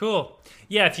 cool.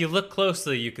 Yeah, if you look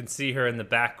closely, you can see her in the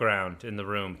background in the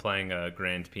room playing a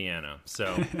grand piano.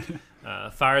 So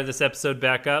fire this episode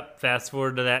back up, fast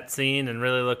forward to that scene, and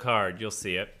really look hard. You'll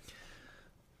see it.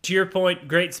 To your point,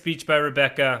 great speech by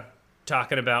Rebecca,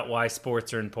 talking about why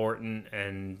sports are important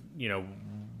and, you know,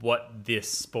 what this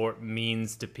sport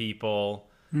means to people.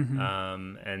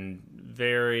 And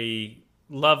very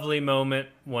lovely moment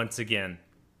once again.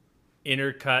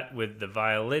 Intercut with the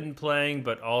violin playing,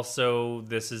 but also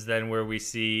this is then where we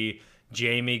see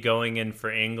Jamie going in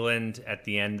for England at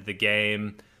the end of the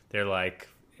game. They're like,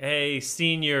 hey,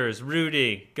 seniors,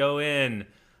 Rudy, go in.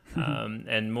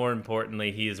 And more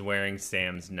importantly, he is wearing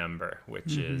Sam's number,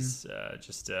 which is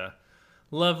just a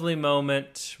lovely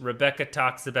moment. Rebecca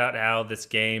talks about how this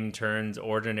game turns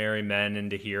ordinary men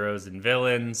into heroes and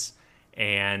villains.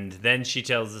 And then she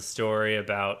tells the story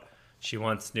about she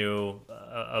once knew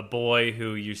a boy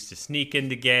who used to sneak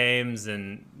into games,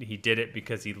 and he did it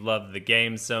because he loved the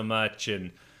game so much. And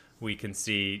we can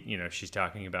see, you know, she's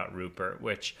talking about Rupert,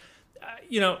 which,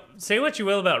 you know, say what you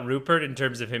will about Rupert in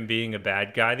terms of him being a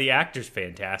bad guy. The actor's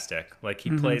fantastic. Like,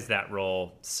 he plays that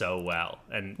role so well.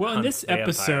 And well, in this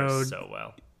episode, so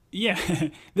well. Yeah,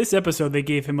 this episode, they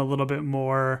gave him a little bit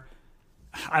more,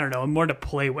 I don't know, more to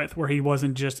play with, where he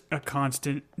wasn't just a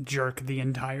constant jerk the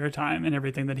entire time and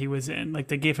everything that he was in. Like,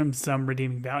 they gave him some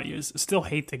redeeming values. Still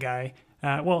hate the guy.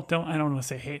 I don't want to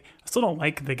say hate. I still don't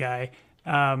like the guy.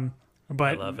 But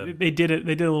I love him. They did a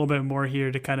little bit more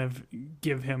here to kind of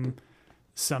give him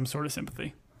some sort of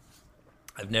sympathy.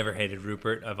 I've never hated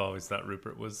Rupert. I've always thought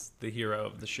Rupert was the hero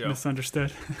of the show.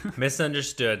 Misunderstood.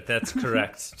 Misunderstood. That's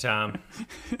correct, Tom.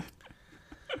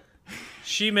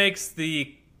 She makes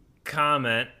the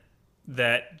comment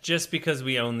that just because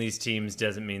we own these teams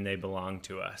doesn't mean they belong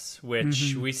to us,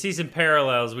 which we see some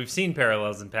parallels. We've seen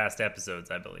parallels in past episodes,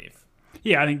 I believe.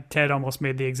 Yeah, I think Ted almost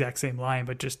made the exact same line,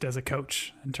 but just as a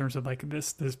coach, in terms of like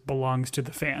this belongs to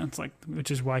the fans, like, which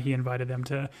is why he invited them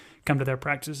to come to their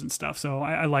practices and stuff. So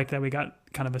I like that we got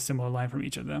kind of a similar line from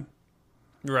each of them.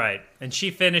 Right. And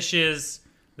she finishes,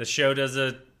 the show does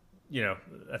a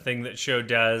thing that show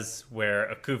does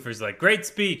where Akufer's like, great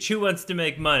speech, who wants to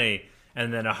make money?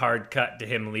 And then a hard cut to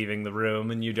him leaving the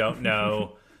room, and you don't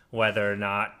know whether or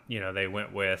not, you know, they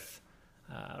went with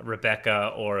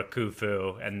Rebecca or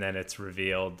Akufu, and then it's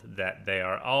revealed that they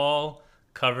are all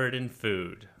covered in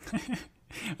food.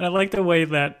 I like the way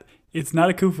that it's not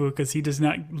Akufu, because he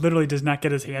literally does not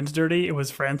get his hands dirty. It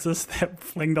was Francis that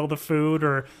flinged all the food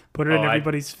or put it in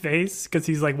everybody's face, because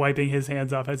he's like wiping his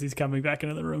hands off as he's coming back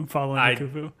into the room following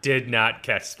Akufu. I did not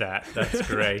catch that. That's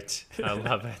great. I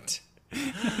love it.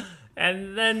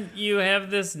 And then you have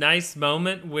this nice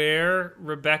moment where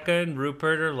Rebecca and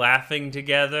Rupert are laughing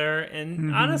together.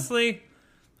 And honestly,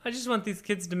 I just want these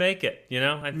kids to make it. You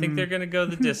know, I think they're going to go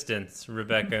the distance,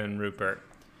 Rebecca and Rupert.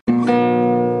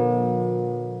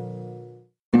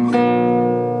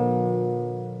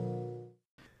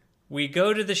 We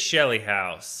go to the Shelley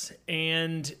house.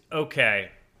 And,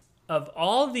 okay, of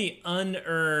all the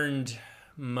unearned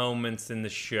moments in the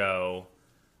show,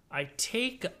 I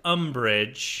take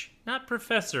umbrage, not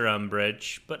Professor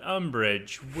Umbridge, but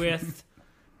umbrage with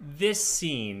this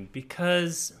scene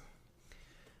because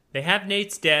they have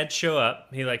Nate's dad show up.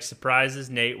 He like surprises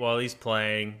Nate while he's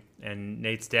playing, and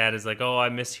Nate's dad is like, "Oh, I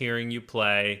miss hearing you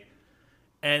play."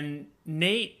 And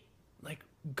Nate like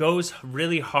goes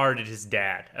really hard at his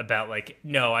dad about like,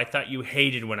 "No, I thought you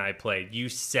hated when I played. You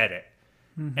said it."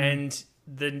 Mm-hmm. And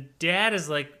the dad is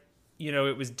like,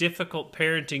 it was difficult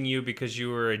parenting you because you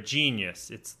were a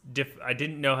genius. I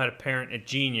didn't know how to parent a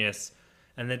genius.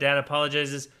 And the dad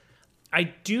apologizes. I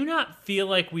do not feel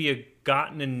like we have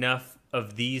gotten enough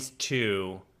of these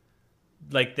two,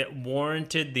 like that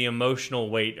warranted the emotional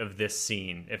weight of this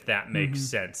scene, if that makes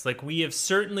sense. Like we have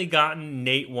certainly gotten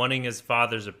Nate wanting his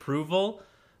father's approval,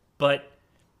 but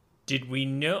did we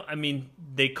know? I mean,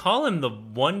 they call him the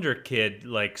Wonder Kid,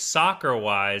 like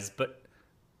soccer-wise, but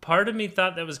part of me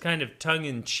thought that was kind of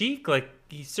tongue-in-cheek. Like,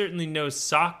 he certainly knows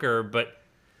soccer, but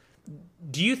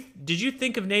did you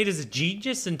think of Nate as a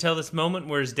genius until this moment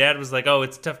where his dad was like, "Oh,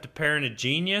 it's tough to parent a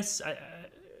genius"?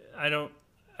 I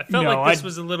felt like this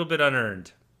was a little bit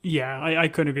unearned. Yeah, I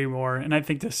couldn't agree more. And I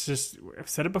think this just, I've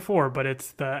said it before, but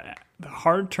it's the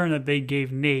hard turn that they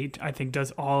gave Nate, I think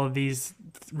does all of these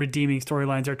redeeming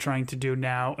storylines are trying to do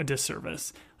now a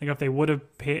disservice. Like if they would have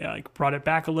brought it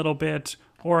back a little bit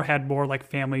or had more like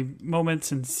family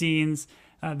moments and scenes,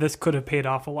 this could have paid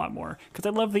off a lot more. Because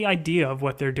I love the idea of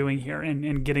what they're doing here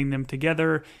and getting them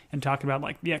together and talking about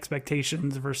like the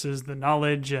expectations versus the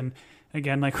knowledge. And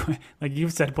again, like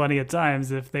you've said plenty of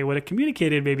times, if they would have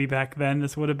communicated maybe back then,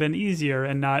 this would have been easier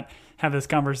and not have this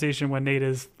conversation when Nate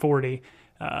is 40.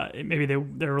 Maybe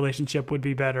their relationship would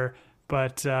be better.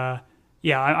 But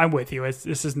yeah, I'm with you.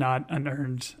 This is not an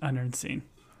unearned scene.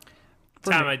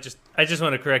 Tom, I just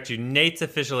want to correct you. Nate's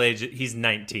official age, he's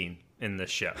 19 in this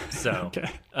show. So,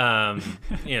 okay.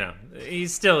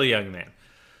 He's still a young man.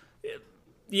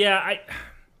 Yeah,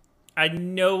 I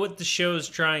know what the show is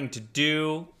trying to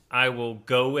do. I will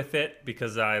go with it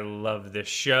because I love this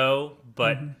show,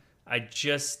 but I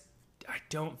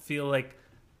don't feel like,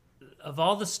 of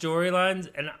all the storylines,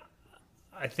 and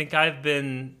I think I've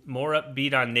been more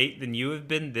upbeat on Nate than you have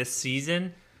been this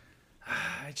season.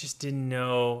 I just didn't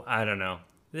know. I don't know.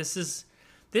 This is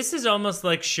almost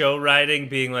like show writing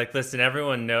being like, listen,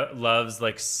 everyone loves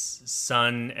like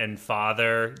son and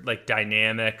father, like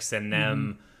dynamics, and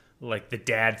them like the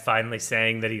dad finally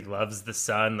saying that he loves the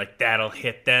son, like that'll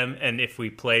hit them. And if we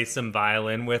play some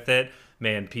violin with it,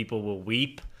 man, people will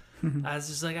weep. I was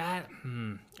just like, I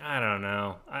don't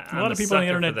know. A lot of people on the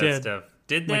internet did. Stuff.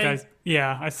 Did they?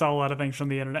 I saw a lot of things from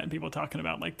the internet and people talking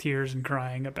about like tears and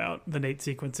crying about the Nate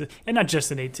sequences, and not just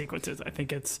the Nate sequences. I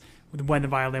think it's when the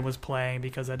violin was playing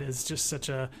because it is just such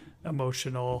a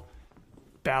emotional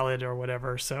ballad or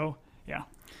whatever. So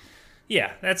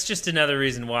yeah, that's just another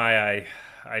reason why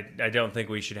I don't think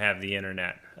we should have the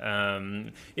internet.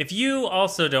 If you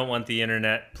also don't want the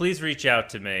internet, please reach out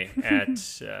to me at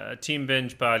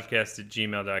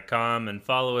teambingepodcast@gmail.com and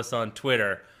follow us on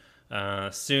Twitter.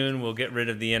 Soon we'll get rid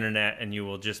of the internet and you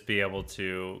will just be able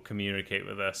to communicate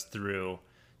with us through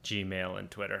Gmail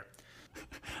and Twitter. I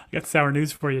got sour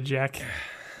news for you, Jack.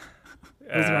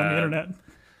 Those are on the internet.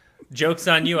 Joke's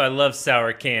on you. I love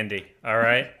sour candy. All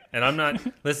right. And I'm not,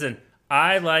 listen,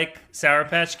 I like Sour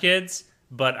Patch Kids,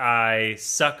 but I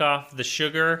suck off the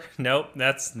sugar. Nope,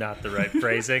 that's not the right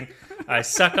phrasing. I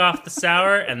suck off the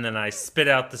sour and then I spit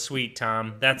out the sweet,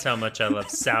 Tom. That's how much I love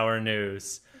sour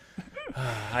news.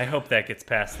 I hope that gets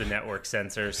past the network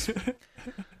censors.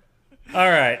 All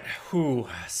right.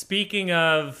 Speaking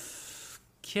of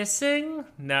kissing,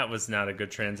 that was not a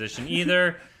good transition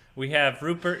either. We have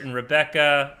Rupert and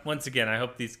Rebecca. Once again, I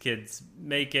hope these kids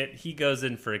make it. He goes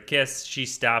in for a kiss. She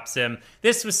stops him.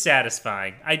 This was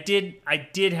satisfying. I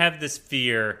did have this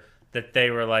fear that they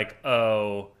were like,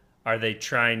 oh, are they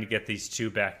trying to get these two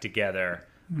back together?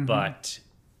 But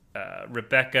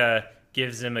Rebecca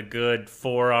gives him a good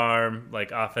forearm,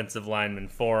 like offensive lineman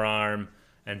forearm,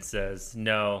 and says,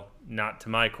 no, not to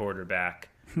my quarterback.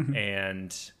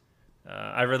 And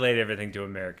I relate everything to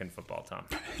American football, Tom.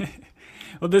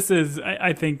 Well, this is,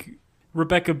 I think,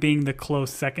 Rebecca being the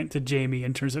close second to Jamie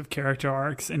in terms of character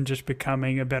arcs and just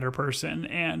becoming a better person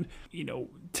and,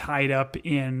 tied up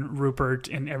in Rupert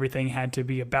and everything had to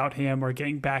be about him or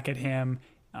getting back at him,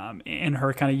 and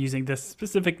her kind of using this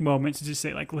specific moment to just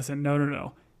say, like, listen,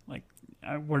 no. Like,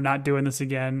 we're not doing this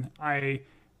again. I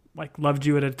loved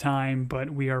you at a time, but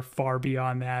we are far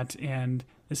beyond that, and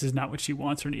this is not what she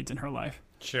wants or needs in her life.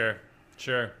 Sure.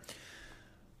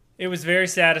 It was very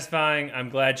satisfying. I'm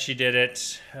glad she did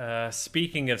it.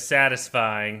 Speaking of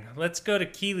satisfying, let's go to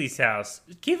Keely's house.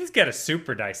 Keely's got a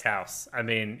super nice house. I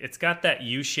mean, it's got that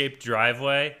U-shaped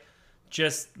driveway.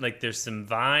 Just like there's some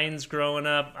vines growing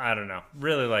up. I don't know.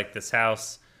 Really like this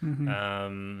house.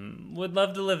 Would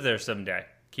love to live there someday.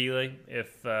 Keely,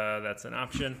 if that's an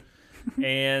option.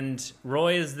 And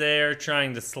Roy is there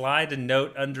trying to slide a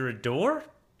note under a door.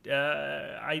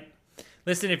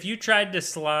 Listen, if you tried to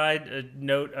slide a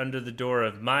note under the door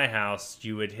of my house,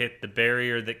 you would hit the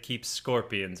barrier that keeps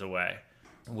scorpions away,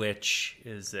 which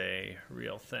is a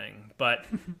real thing. But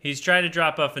he's trying to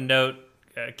drop off a note.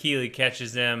 Keely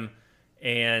catches him,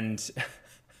 and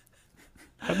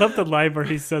I love the line where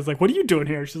he says, like, what are you doing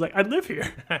here? She's like, I live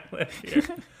here. I live here.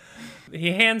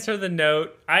 He hands her the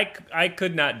note. I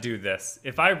could not do this.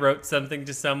 If I wrote something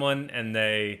to someone and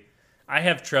I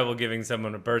have trouble giving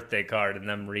someone a birthday card and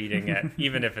them reading it,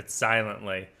 even if it's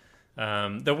silently.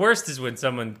 The worst is when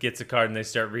someone gets a card and they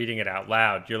start reading it out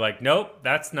loud. You're like, nope,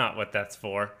 that's not what that's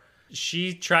for.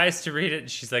 She tries to read it and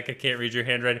she's like, I can't read your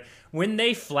handwriting. When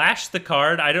they flash the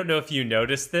card, I don't know if you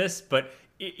noticed this, but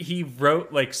he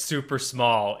wrote like super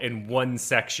small in one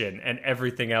section and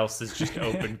everything else is just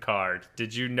open card.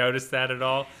 Did you notice that at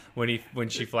all when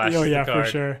she flashed the card?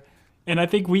 For sure. And I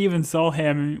think we even saw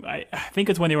him, I think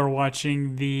it's when they were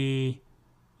watching the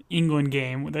England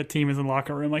game. That team is in the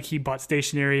locker room. Like, he bought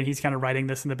stationery and he's kind of writing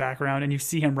this in the background. And you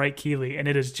see him write Keely, and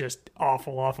it is just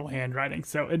awful, awful handwriting.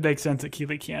 So it makes sense that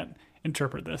Keely can't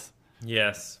interpret this.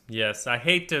 Yes. I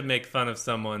hate to make fun of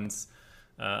someone's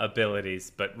abilities,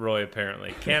 but Roy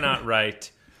apparently cannot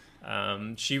write.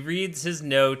 She reads his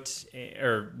note,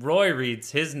 or Roy reads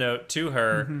his note to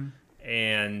her.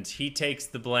 And he takes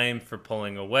the blame for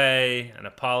pulling away and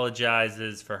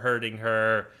apologizes for hurting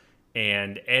her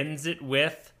and ends it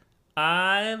with,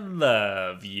 I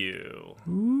love you.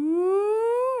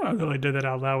 Ooh, I really did that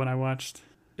out loud when I watched.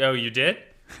 Oh, you did?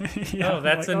 Yeah,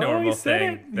 that's a normal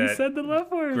thing he said the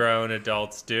love word. Grown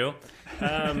adults do.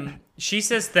 She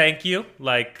says thank you,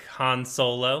 like Han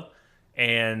Solo.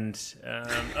 And,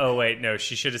 oh, wait, no,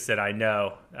 she should have said I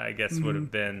know, I guess would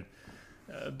have been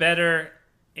better.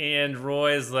 And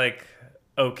Roy is like,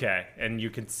 okay. And you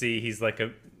can see he's like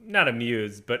not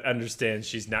amused, but understands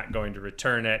she's not going to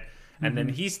return it. And then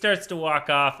he starts to walk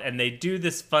off, and they do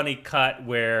this funny cut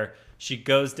where she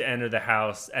goes to enter the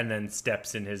house and then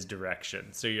steps in his direction.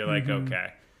 So you're like,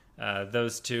 okay,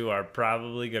 those two are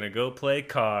probably going to go play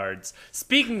cards.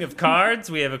 Speaking of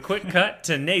cards, we have a quick cut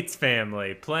to Nate's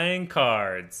family playing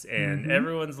cards, and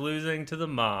everyone's losing to the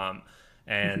mom.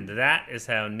 And that is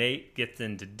how Nate gets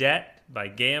into debt, by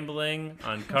gambling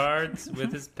on cards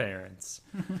with his parents.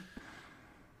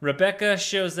 Rebecca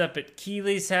shows up at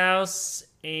Keely's house,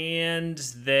 and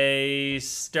they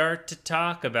start to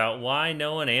talk about why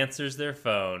no one answers their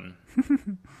phone.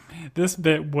 This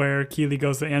bit where Keely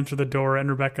goes to answer the door and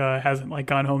Rebecca hasn't like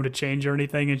gone home to change or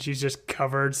anything, and she's just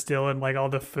covered still in like all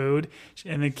the food,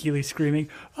 and then Keely's screaming,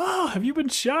 "Oh, have you been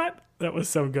shot?" That was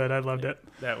so good. I loved it.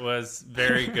 That was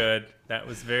very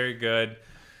good.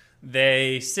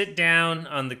 They sit down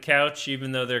on the couch,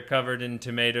 even though they're covered in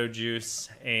tomato juice,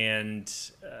 and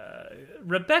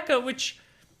Rebecca, which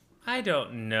I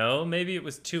don't know, maybe it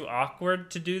was too awkward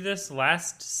to do this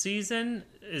last season,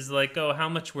 is like, oh, how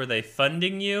much were they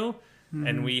funding you?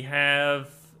 And we have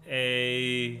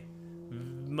a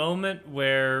moment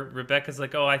where Rebecca's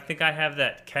like, oh, I think I have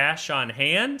that cash on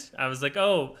hand. I was like,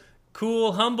 oh,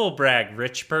 cool, humble brag,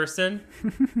 rich person.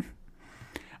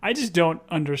 I just don't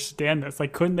understand this.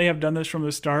 Like, couldn't they have done this from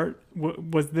the start?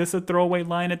 Was this a throwaway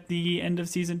line at the end of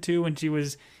season 2 when she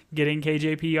was getting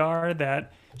KJPR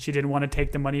that she didn't want to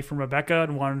take the money from Rebecca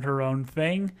and wanted her own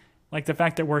thing? Like, the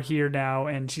fact that we're here now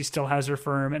and she still has her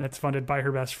firm and it's funded by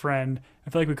her best friend,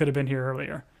 I feel like we could have been here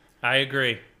earlier. I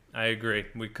agree.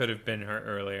 We could have been here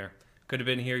earlier. Could have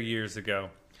been here years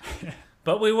ago.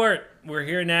 But we weren't. We're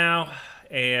here now.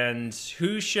 And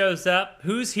who shows up?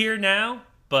 Who's here now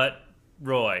but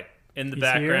Roy in the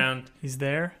background? Here. He's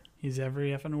there. He's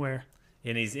every effing where.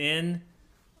 And he's in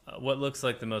what looks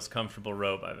like the most comfortable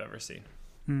robe I've ever seen.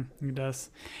 He does.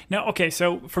 Now, okay,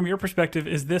 so from your perspective,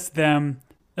 is this them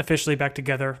officially back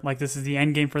together? Like, this is the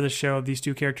end game for the show. These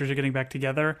two characters are getting back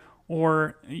together?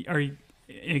 Or are you,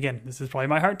 again, this is probably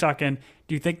my heart talking,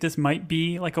 do you think this might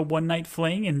be like a one-night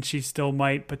fling and she still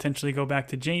might potentially go back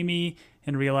to Jamie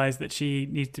and realize that she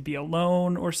needs to be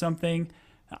alone or something?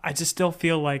 I just still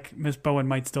feel like Miss Bowen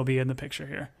might still be in the picture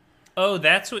here. Oh,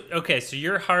 that's what... Okay, so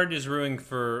your heart is rooting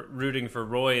for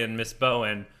Roy and Miss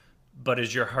Bowen, But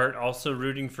is your heart also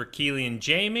rooting for Keely and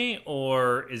Jamie,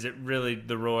 or is it really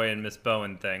the Roy and Miss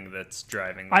Bowen thing that's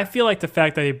driving that? I feel like the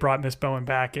fact that he brought Miss Bowen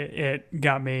back, it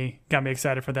got me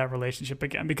excited for that relationship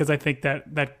again, because I think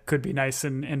that could be nice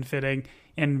and fitting,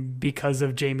 and because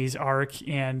of Jamie's arc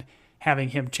and having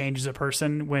him change as a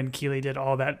person when Keely did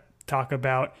all that talk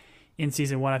about in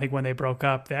season 1, I think when they broke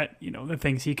up, that, the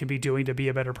things he could be doing to be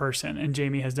a better person, and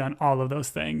Jamie has done all of those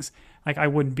things. Like, I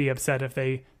wouldn't be upset if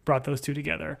they brought those two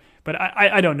together, but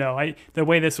I don't know. The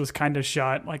way this was kind of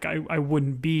shot, like, I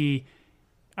wouldn't be,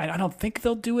 I don't think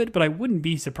they'll do it, but I wouldn't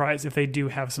be surprised if they do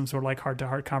have some sort of like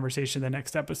heart-to-heart conversation the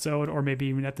next episode, or maybe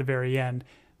even at the very end,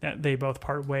 that they both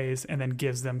part ways and then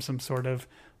gives them some sort of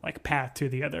like path to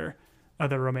the other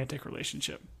romantic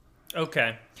relationship.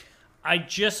 Okay. I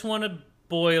just want to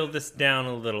boil this down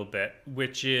a little bit,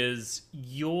 which is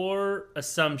your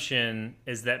assumption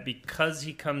is that because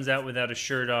he comes out without a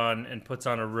shirt on and puts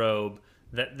on a robe,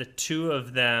 that the two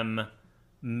of them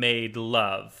made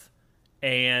love,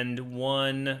 and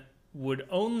one would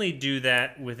only do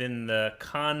that within the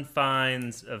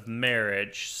confines of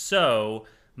marriage. So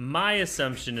my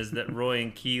assumption is that Roy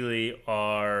and Keely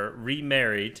are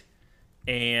remarried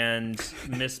and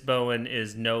Miss Bowen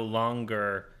is no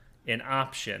longer an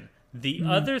option. The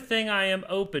other thing I am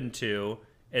open to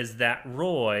is that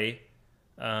Roy,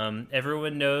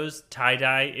 everyone knows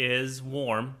tie-dye is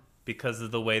warm because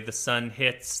of the way the sun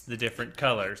hits the different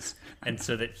colors. And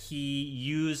so that he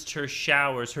used her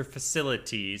showers, her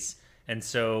facilities, and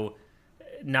so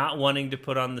not wanting to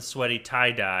put on the sweaty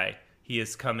tie-dye, he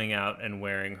is coming out and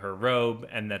wearing her robe,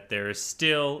 and that there is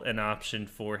still an option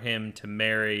for him to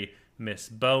marry Miss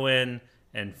Bowen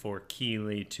and for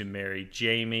Keely to marry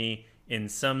Jamie in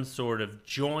some sort of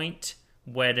joint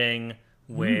wedding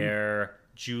where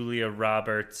Julia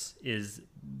Roberts is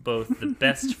both the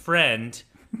best friend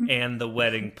and the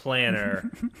wedding planner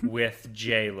with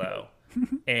J-Lo,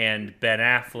 and Ben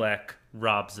Affleck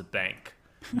robs a bank.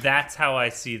 That's how I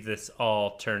see this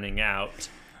all turning out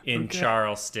in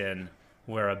Charleston,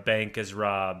 where a bank is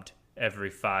robbed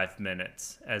every 5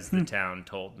 minutes, as the town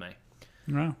told me.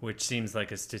 Wow. Which seems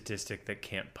like a statistic that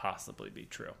can't possibly be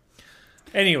true.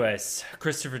 Anyways,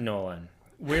 Christopher Nolan.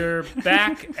 We're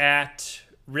back at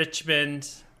Richmond,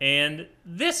 and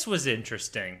this was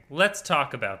interesting. Let's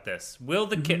talk about this. Will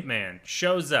the Kit Man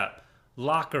shows up.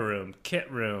 Locker room,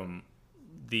 kit room.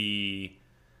 I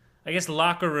guess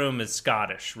locker room is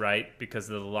Scottish, right? Because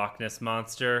of the Loch Ness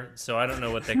Monster. So I don't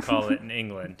know what they call it in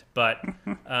England. But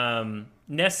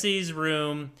Nessie's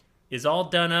room is all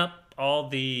done up. All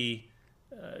the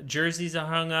jerseys are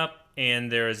hung up,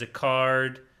 and there is a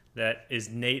card that is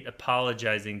Nate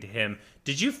apologizing to him.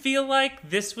 Did you feel like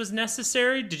this was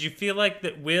necessary? Did you feel like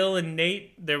that Will and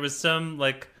Nate, there was some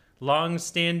like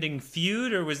long-standing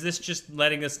feud, or was this just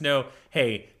letting us know,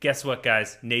 hey, guess what,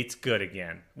 guys? Nate's good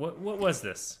again. What was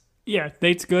this? Yeah,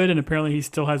 Nate's good, and apparently he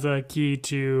still has a key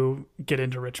to get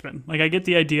into Richmond. Like, I get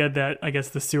the idea that, I guess,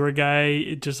 the sewer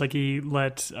guy, just like he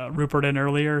let Rupert in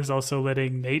earlier, is also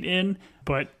letting Nate in,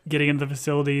 but getting into the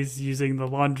facilities, using the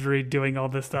laundry, doing all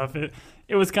this stuff, it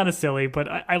was kind of silly, but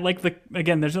I like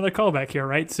again, there's another callback here,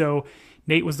 right? So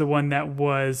Nate was the one that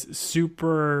was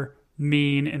super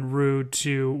mean and rude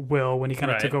to Will when he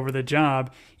kind of took over the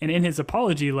job, and in his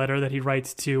apology letter that he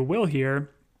writes to Will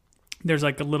here, there's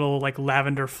like a little like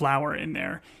lavender flower in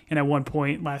there. And at one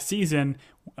point last season,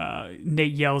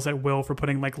 Nate yells at Will for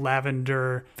putting like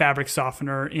lavender fabric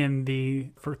softener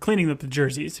for cleaning up the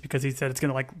jerseys, because he said it's going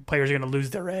to like players are going to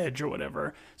lose their edge or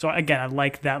whatever. So again, I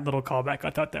like that little callback. I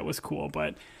thought that was cool,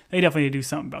 but they definitely need to do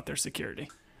something about their security.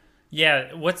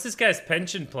 Yeah. What's this guy's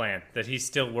pension plan that he's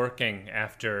still working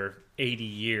after 80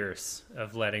 years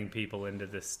of letting people into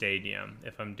this stadium,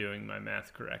 if I'm doing my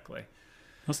math correctly?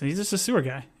 Listen, he's just a sewer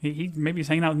guy. He maybe he's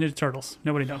hanging out with Ninja Turtles.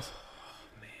 Nobody knows.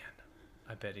 Oh, man.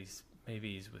 I bet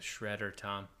maybe he's with Shredder,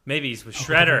 Tom. Maybe he's with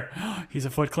Shredder. He's a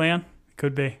Foot Clan?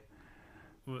 Could be.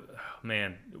 Oh,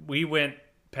 man, we went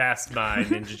past my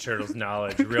Ninja Turtles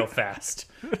knowledge real fast.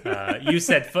 You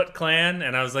said Foot Clan,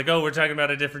 and I was like, oh, we're talking about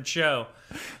a different show.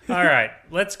 All right,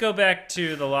 let's go back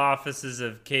to the law offices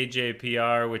of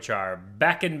KJPR, which are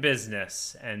back in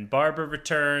business. And Barbara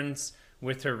returns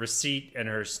with her receipt and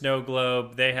her snow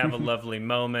globe. They have a lovely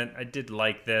moment. I did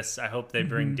like this. I hope they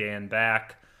bring Dan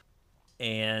back.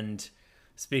 And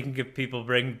speaking of people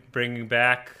bringing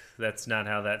back, that's not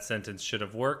how that sentence should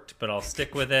have worked, but I'll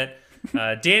stick with it.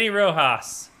 Danny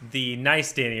Rojas, the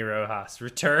nice Danny Rojas,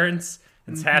 returns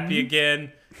and's happy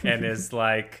again and is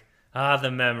like,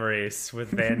 the memories with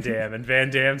Van Damme. And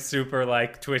Van Damme's super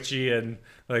like twitchy and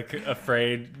like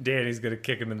afraid Danny's going to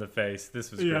kick him in the face. This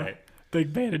was great.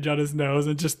 big bandage on his nose,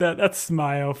 and just that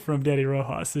smile from Danny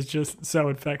Rojas is just so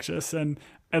infectious. And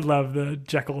I love the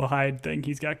Jekyll Hyde thing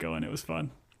he's got going. It was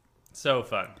fun. So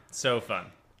fun.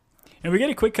 And we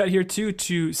get a quick cut here too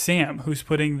to Sam, who's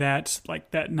putting that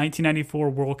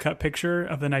 1994 World Cup picture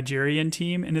of the Nigerian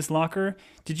team in his locker.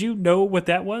 Did you know what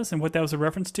that was and what that was a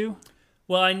reference to?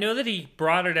 Well, I know that he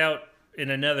brought it out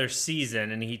in another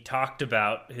season, and he talked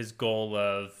about his goal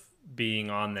of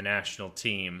being on the national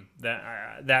team.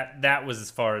 That was as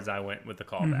far as I went with the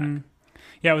callback. Mm-hmm.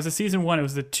 Yeah, it was a season 1. It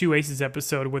was the Two Aces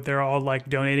episode where they're all like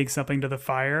donating something to the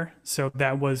fire. So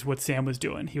that was what Sam was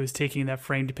doing. He was taking that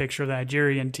framed picture of the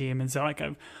Nigerian team and said, like,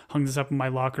 I've hung this up in my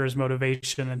locker as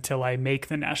motivation until I make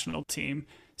the national team.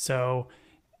 So,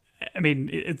 I mean,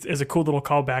 it's a cool little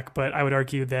callback, but I would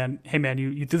argue then, hey man,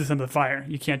 you threw this into the fire.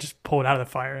 You can't just pull it out of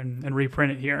the fire and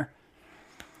reprint it here.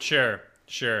 Sure.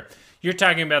 You're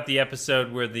talking about the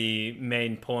episode where the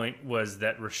main point was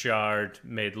that Richard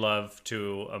made love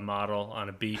to a model on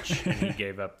a beach and he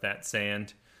gave up that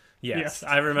sand. Yes,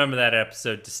 I remember that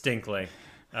episode distinctly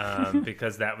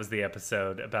because that was the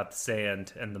episode about the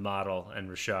sand and the model and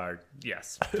Richard.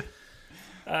 Yes.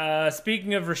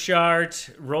 Speaking of Richard,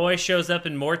 Roy shows up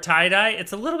in more tie-dye.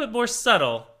 It's a little bit more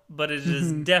subtle, but it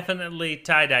is definitely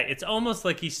tie-dye. It's almost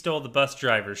like he stole the bus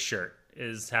driver's shirt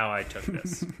is how I took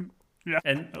this. Yeah,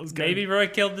 and maybe Roy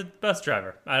killed the bus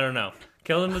driver. I don't know.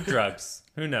 Killed him with drugs.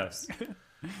 Who knows?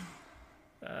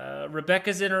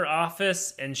 Rebecca's in her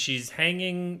office, and she's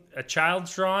hanging a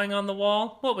child's drawing on the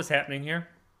wall. What was happening here?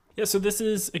 Yeah, so this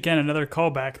is, again, another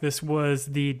callback. This was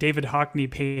the David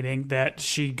Hockney painting that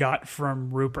she got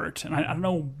from Rupert. And I don't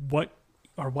know what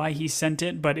or why he sent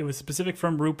it, but it was specific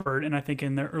from Rupert. And I think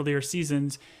in the earlier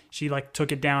seasons, she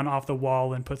took it down off the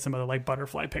wall and put some other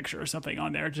butterfly picture or something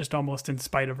on there, just almost in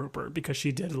spite of Rupert, because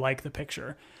she did like the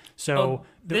picture. So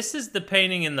this is the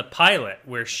painting in the pilot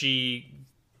where she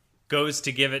goes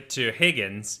to give it to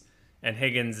Higgins, and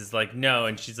Higgins is like, no,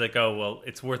 and she's like, oh, well,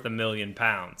 it's worth £1 million,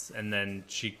 and then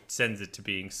she sends it to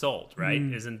being sold, right?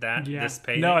 Isn't that this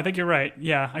painting? No, I think you're right.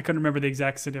 Yeah, I couldn't remember the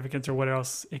exact significance or what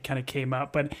else it kind of came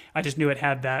up, but I just knew it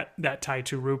had that tie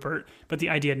to Rupert. But the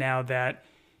idea now that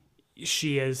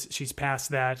she's past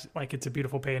that, it's a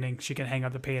beautiful painting, she can hang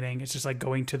up the painting. It's just like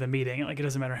going to the meeting. It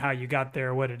doesn't matter how you got there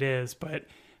or what it is, but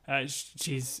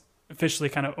she's officially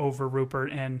kind of over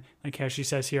Rupert, and like how she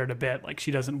says here in a bit,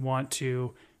 she doesn't want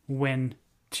to win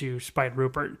to spite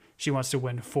Rupert. She wants to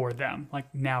win for them,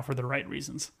 now for the right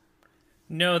reasons.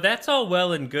 No, that's all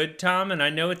well and good, Tom, and I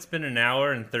know it's been an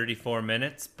hour and 34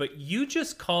 minutes, but you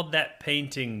just called that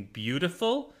painting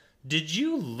beautiful. Did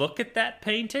you look at that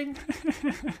painting?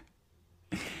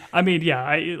 I mean,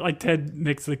 yeah, Ted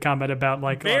makes the comment about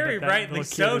very rightly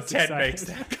so. Ted makes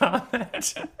that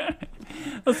comment.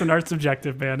 Listen, art's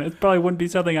subjective, man. It probably wouldn't be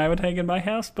something I would hang in my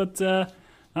house, but I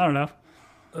don't know.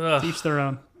 To each their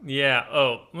own. Yeah.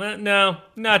 Oh, well, no,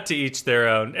 not to each their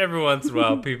own. Every once in a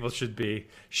while, people should be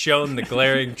shown the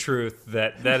glaring truth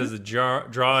that is a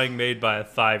drawing made by a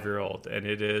 5-year-old, and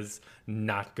it is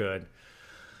not good.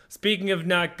 Speaking of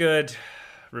not good,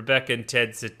 Rebecca and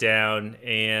Ted sit down,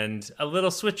 and a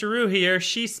little switcheroo here.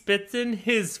 She spits in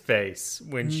his face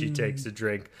when she takes a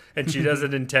drink, and she does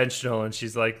it intentional, and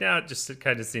she's like, no, it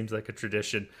kind of seems like a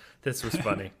tradition. This was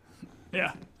funny.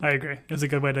 Yeah, I agree. It was a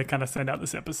good way to kind of send out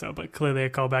this episode, but clearly a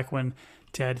callback when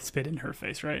Ted spit in her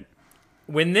face, right?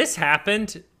 When this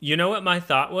happened, you know what my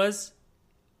thought was?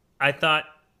 I thought,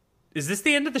 is this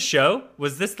the end of the show?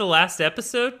 Was this the last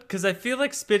episode? Because I feel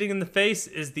like spitting in the face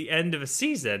is the end of a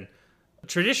season,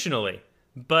 traditionally.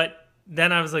 But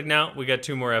then I was like, no, we got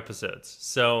 2 more episodes.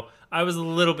 So I was a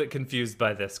little bit confused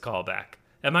by this callback.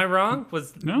 Am I wrong?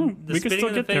 No, we can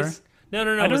still get there. No.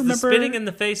 Was the spitting in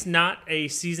the face not a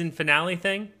season finale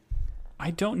thing?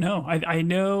 I don't know. I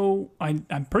know. I'm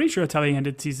pretty sure that's how they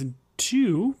ended season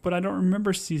 2, but I don't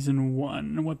remember season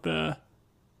 1. What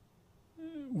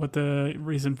the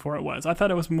reason for it was. I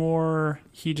thought it was more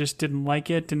he just didn't like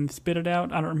it and spit it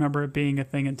out. I don't remember it being a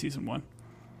thing in season 1.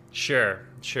 Sure.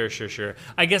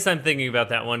 I guess I'm thinking about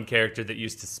that one character that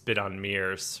used to spit on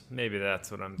mirrors. Maybe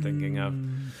that's what I'm thinking of.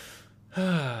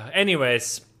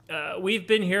 Anyways. We've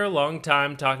been here a long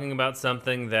time talking about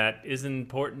something that isn't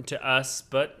important to us,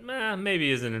 but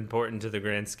maybe isn't important to the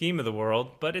grand scheme of the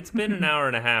world. But it's been an hour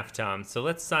and a half, Tom, so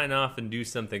let's sign off and do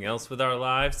something else with our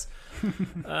lives.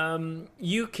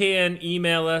 You can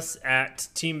email us at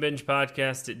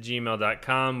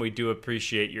teambingepodcast@gmail.com. We do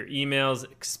appreciate your emails,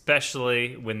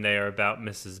 especially when they are about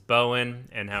Mrs. Bowen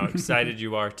and how excited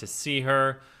you are to see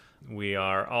her. We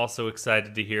are also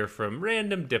excited to hear from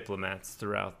random diplomats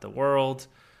throughout the world.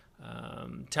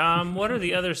 Tom, what are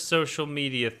the other social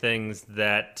media things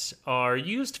that are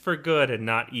used for good and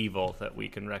not evil that we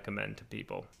can recommend to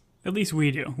people? At least we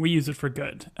do. We use it for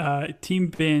good. Team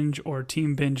Binge or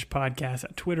Team Binge Podcast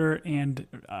at Twitter and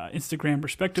Instagram,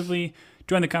 respectively.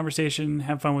 Join the conversation.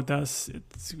 Have fun with us.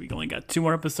 We only got 2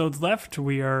 more episodes left.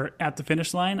 We are at the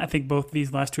finish line. I think both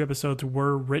these last 2 episodes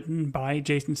were written by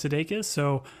Jason Sudeikis,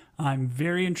 so I'm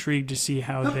very intrigued to see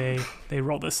how they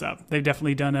roll this up. They've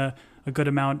definitely done a good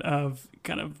amount of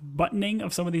kind of buttoning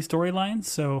of some of these storylines,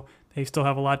 so they still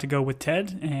have a lot to go with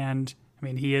Ted, and I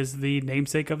mean, he is the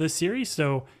namesake of this series,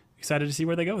 so excited to see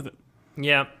where they go with it.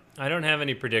 Yeah, I don't have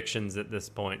any predictions at this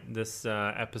point. This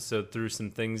episode threw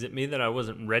some things at me that I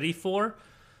wasn't ready for.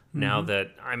 Now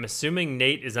that I'm assuming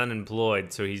Nate is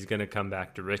unemployed, so he's going to come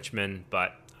back to Richmond,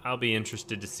 but I'll be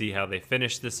interested to see how they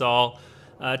finish this all.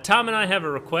 Tom and I have a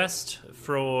request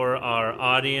for our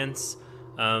audience.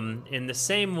 In the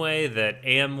same way that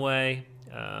Amway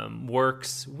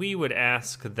works, we would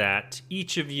ask that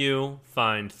each of you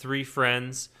find 3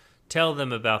 friends, tell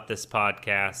them about this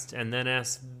podcast, and then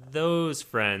ask those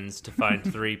friends to find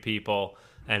 3 people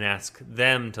and ask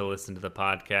them to listen to the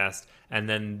podcast, and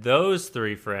then those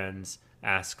 3 friends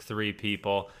ask 3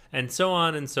 people, and so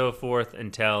on and so forth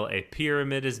until a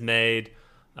pyramid is made.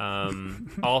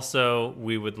 Also,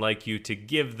 we would like you to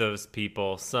give those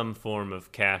people some form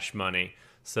of cash money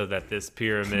so that this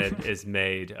pyramid is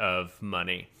made of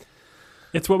money.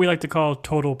 It's what we like to call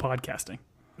total podcasting.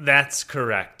 That's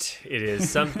correct. It is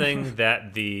something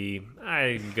that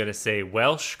I'm going to say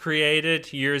Welsh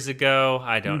created years ago.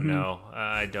 I don't know.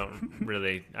 I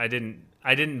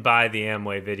didn't buy the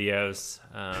Amway videos,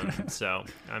 so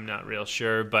I'm not real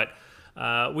sure. But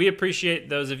we appreciate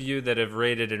those of you that have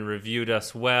rated and reviewed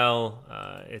us well.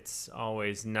 It's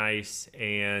always nice.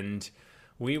 And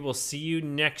we will see you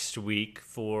next week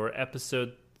for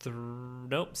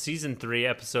season 3,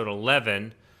 episode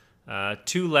 11.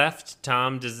 2 left.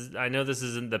 Tom, I know this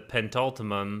isn't the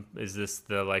pentultimum. Is this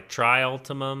the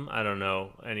triultimum? I don't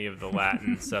know any of the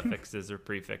Latin suffixes or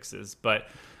prefixes. But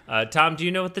Tom, do you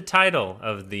know what the title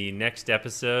of the next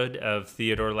episode of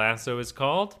Theodore Lasso is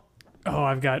called? Oh,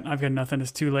 I've got nothing.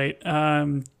 It's too late.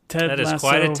 Ted that is Lasso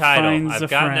quite a title. Finds I've a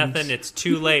got friend. nothing. It's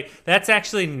too late. That's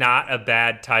actually not a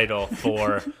bad title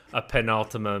for a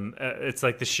penultimum. It's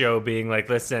like the show being like,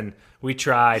 listen, we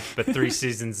tried, but 3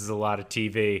 seasons is a lot of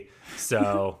TV.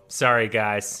 So sorry,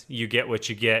 guys. You get what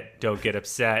you get. Don't get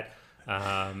upset.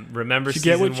 Remember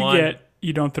season 1? You get what you get.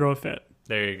 You don't throw a fit.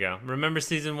 There you go. Remember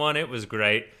season 1? It was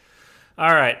great.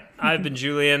 All right. I've been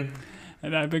Julian.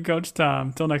 And I've been Coach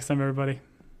Tom. Till next time, everybody.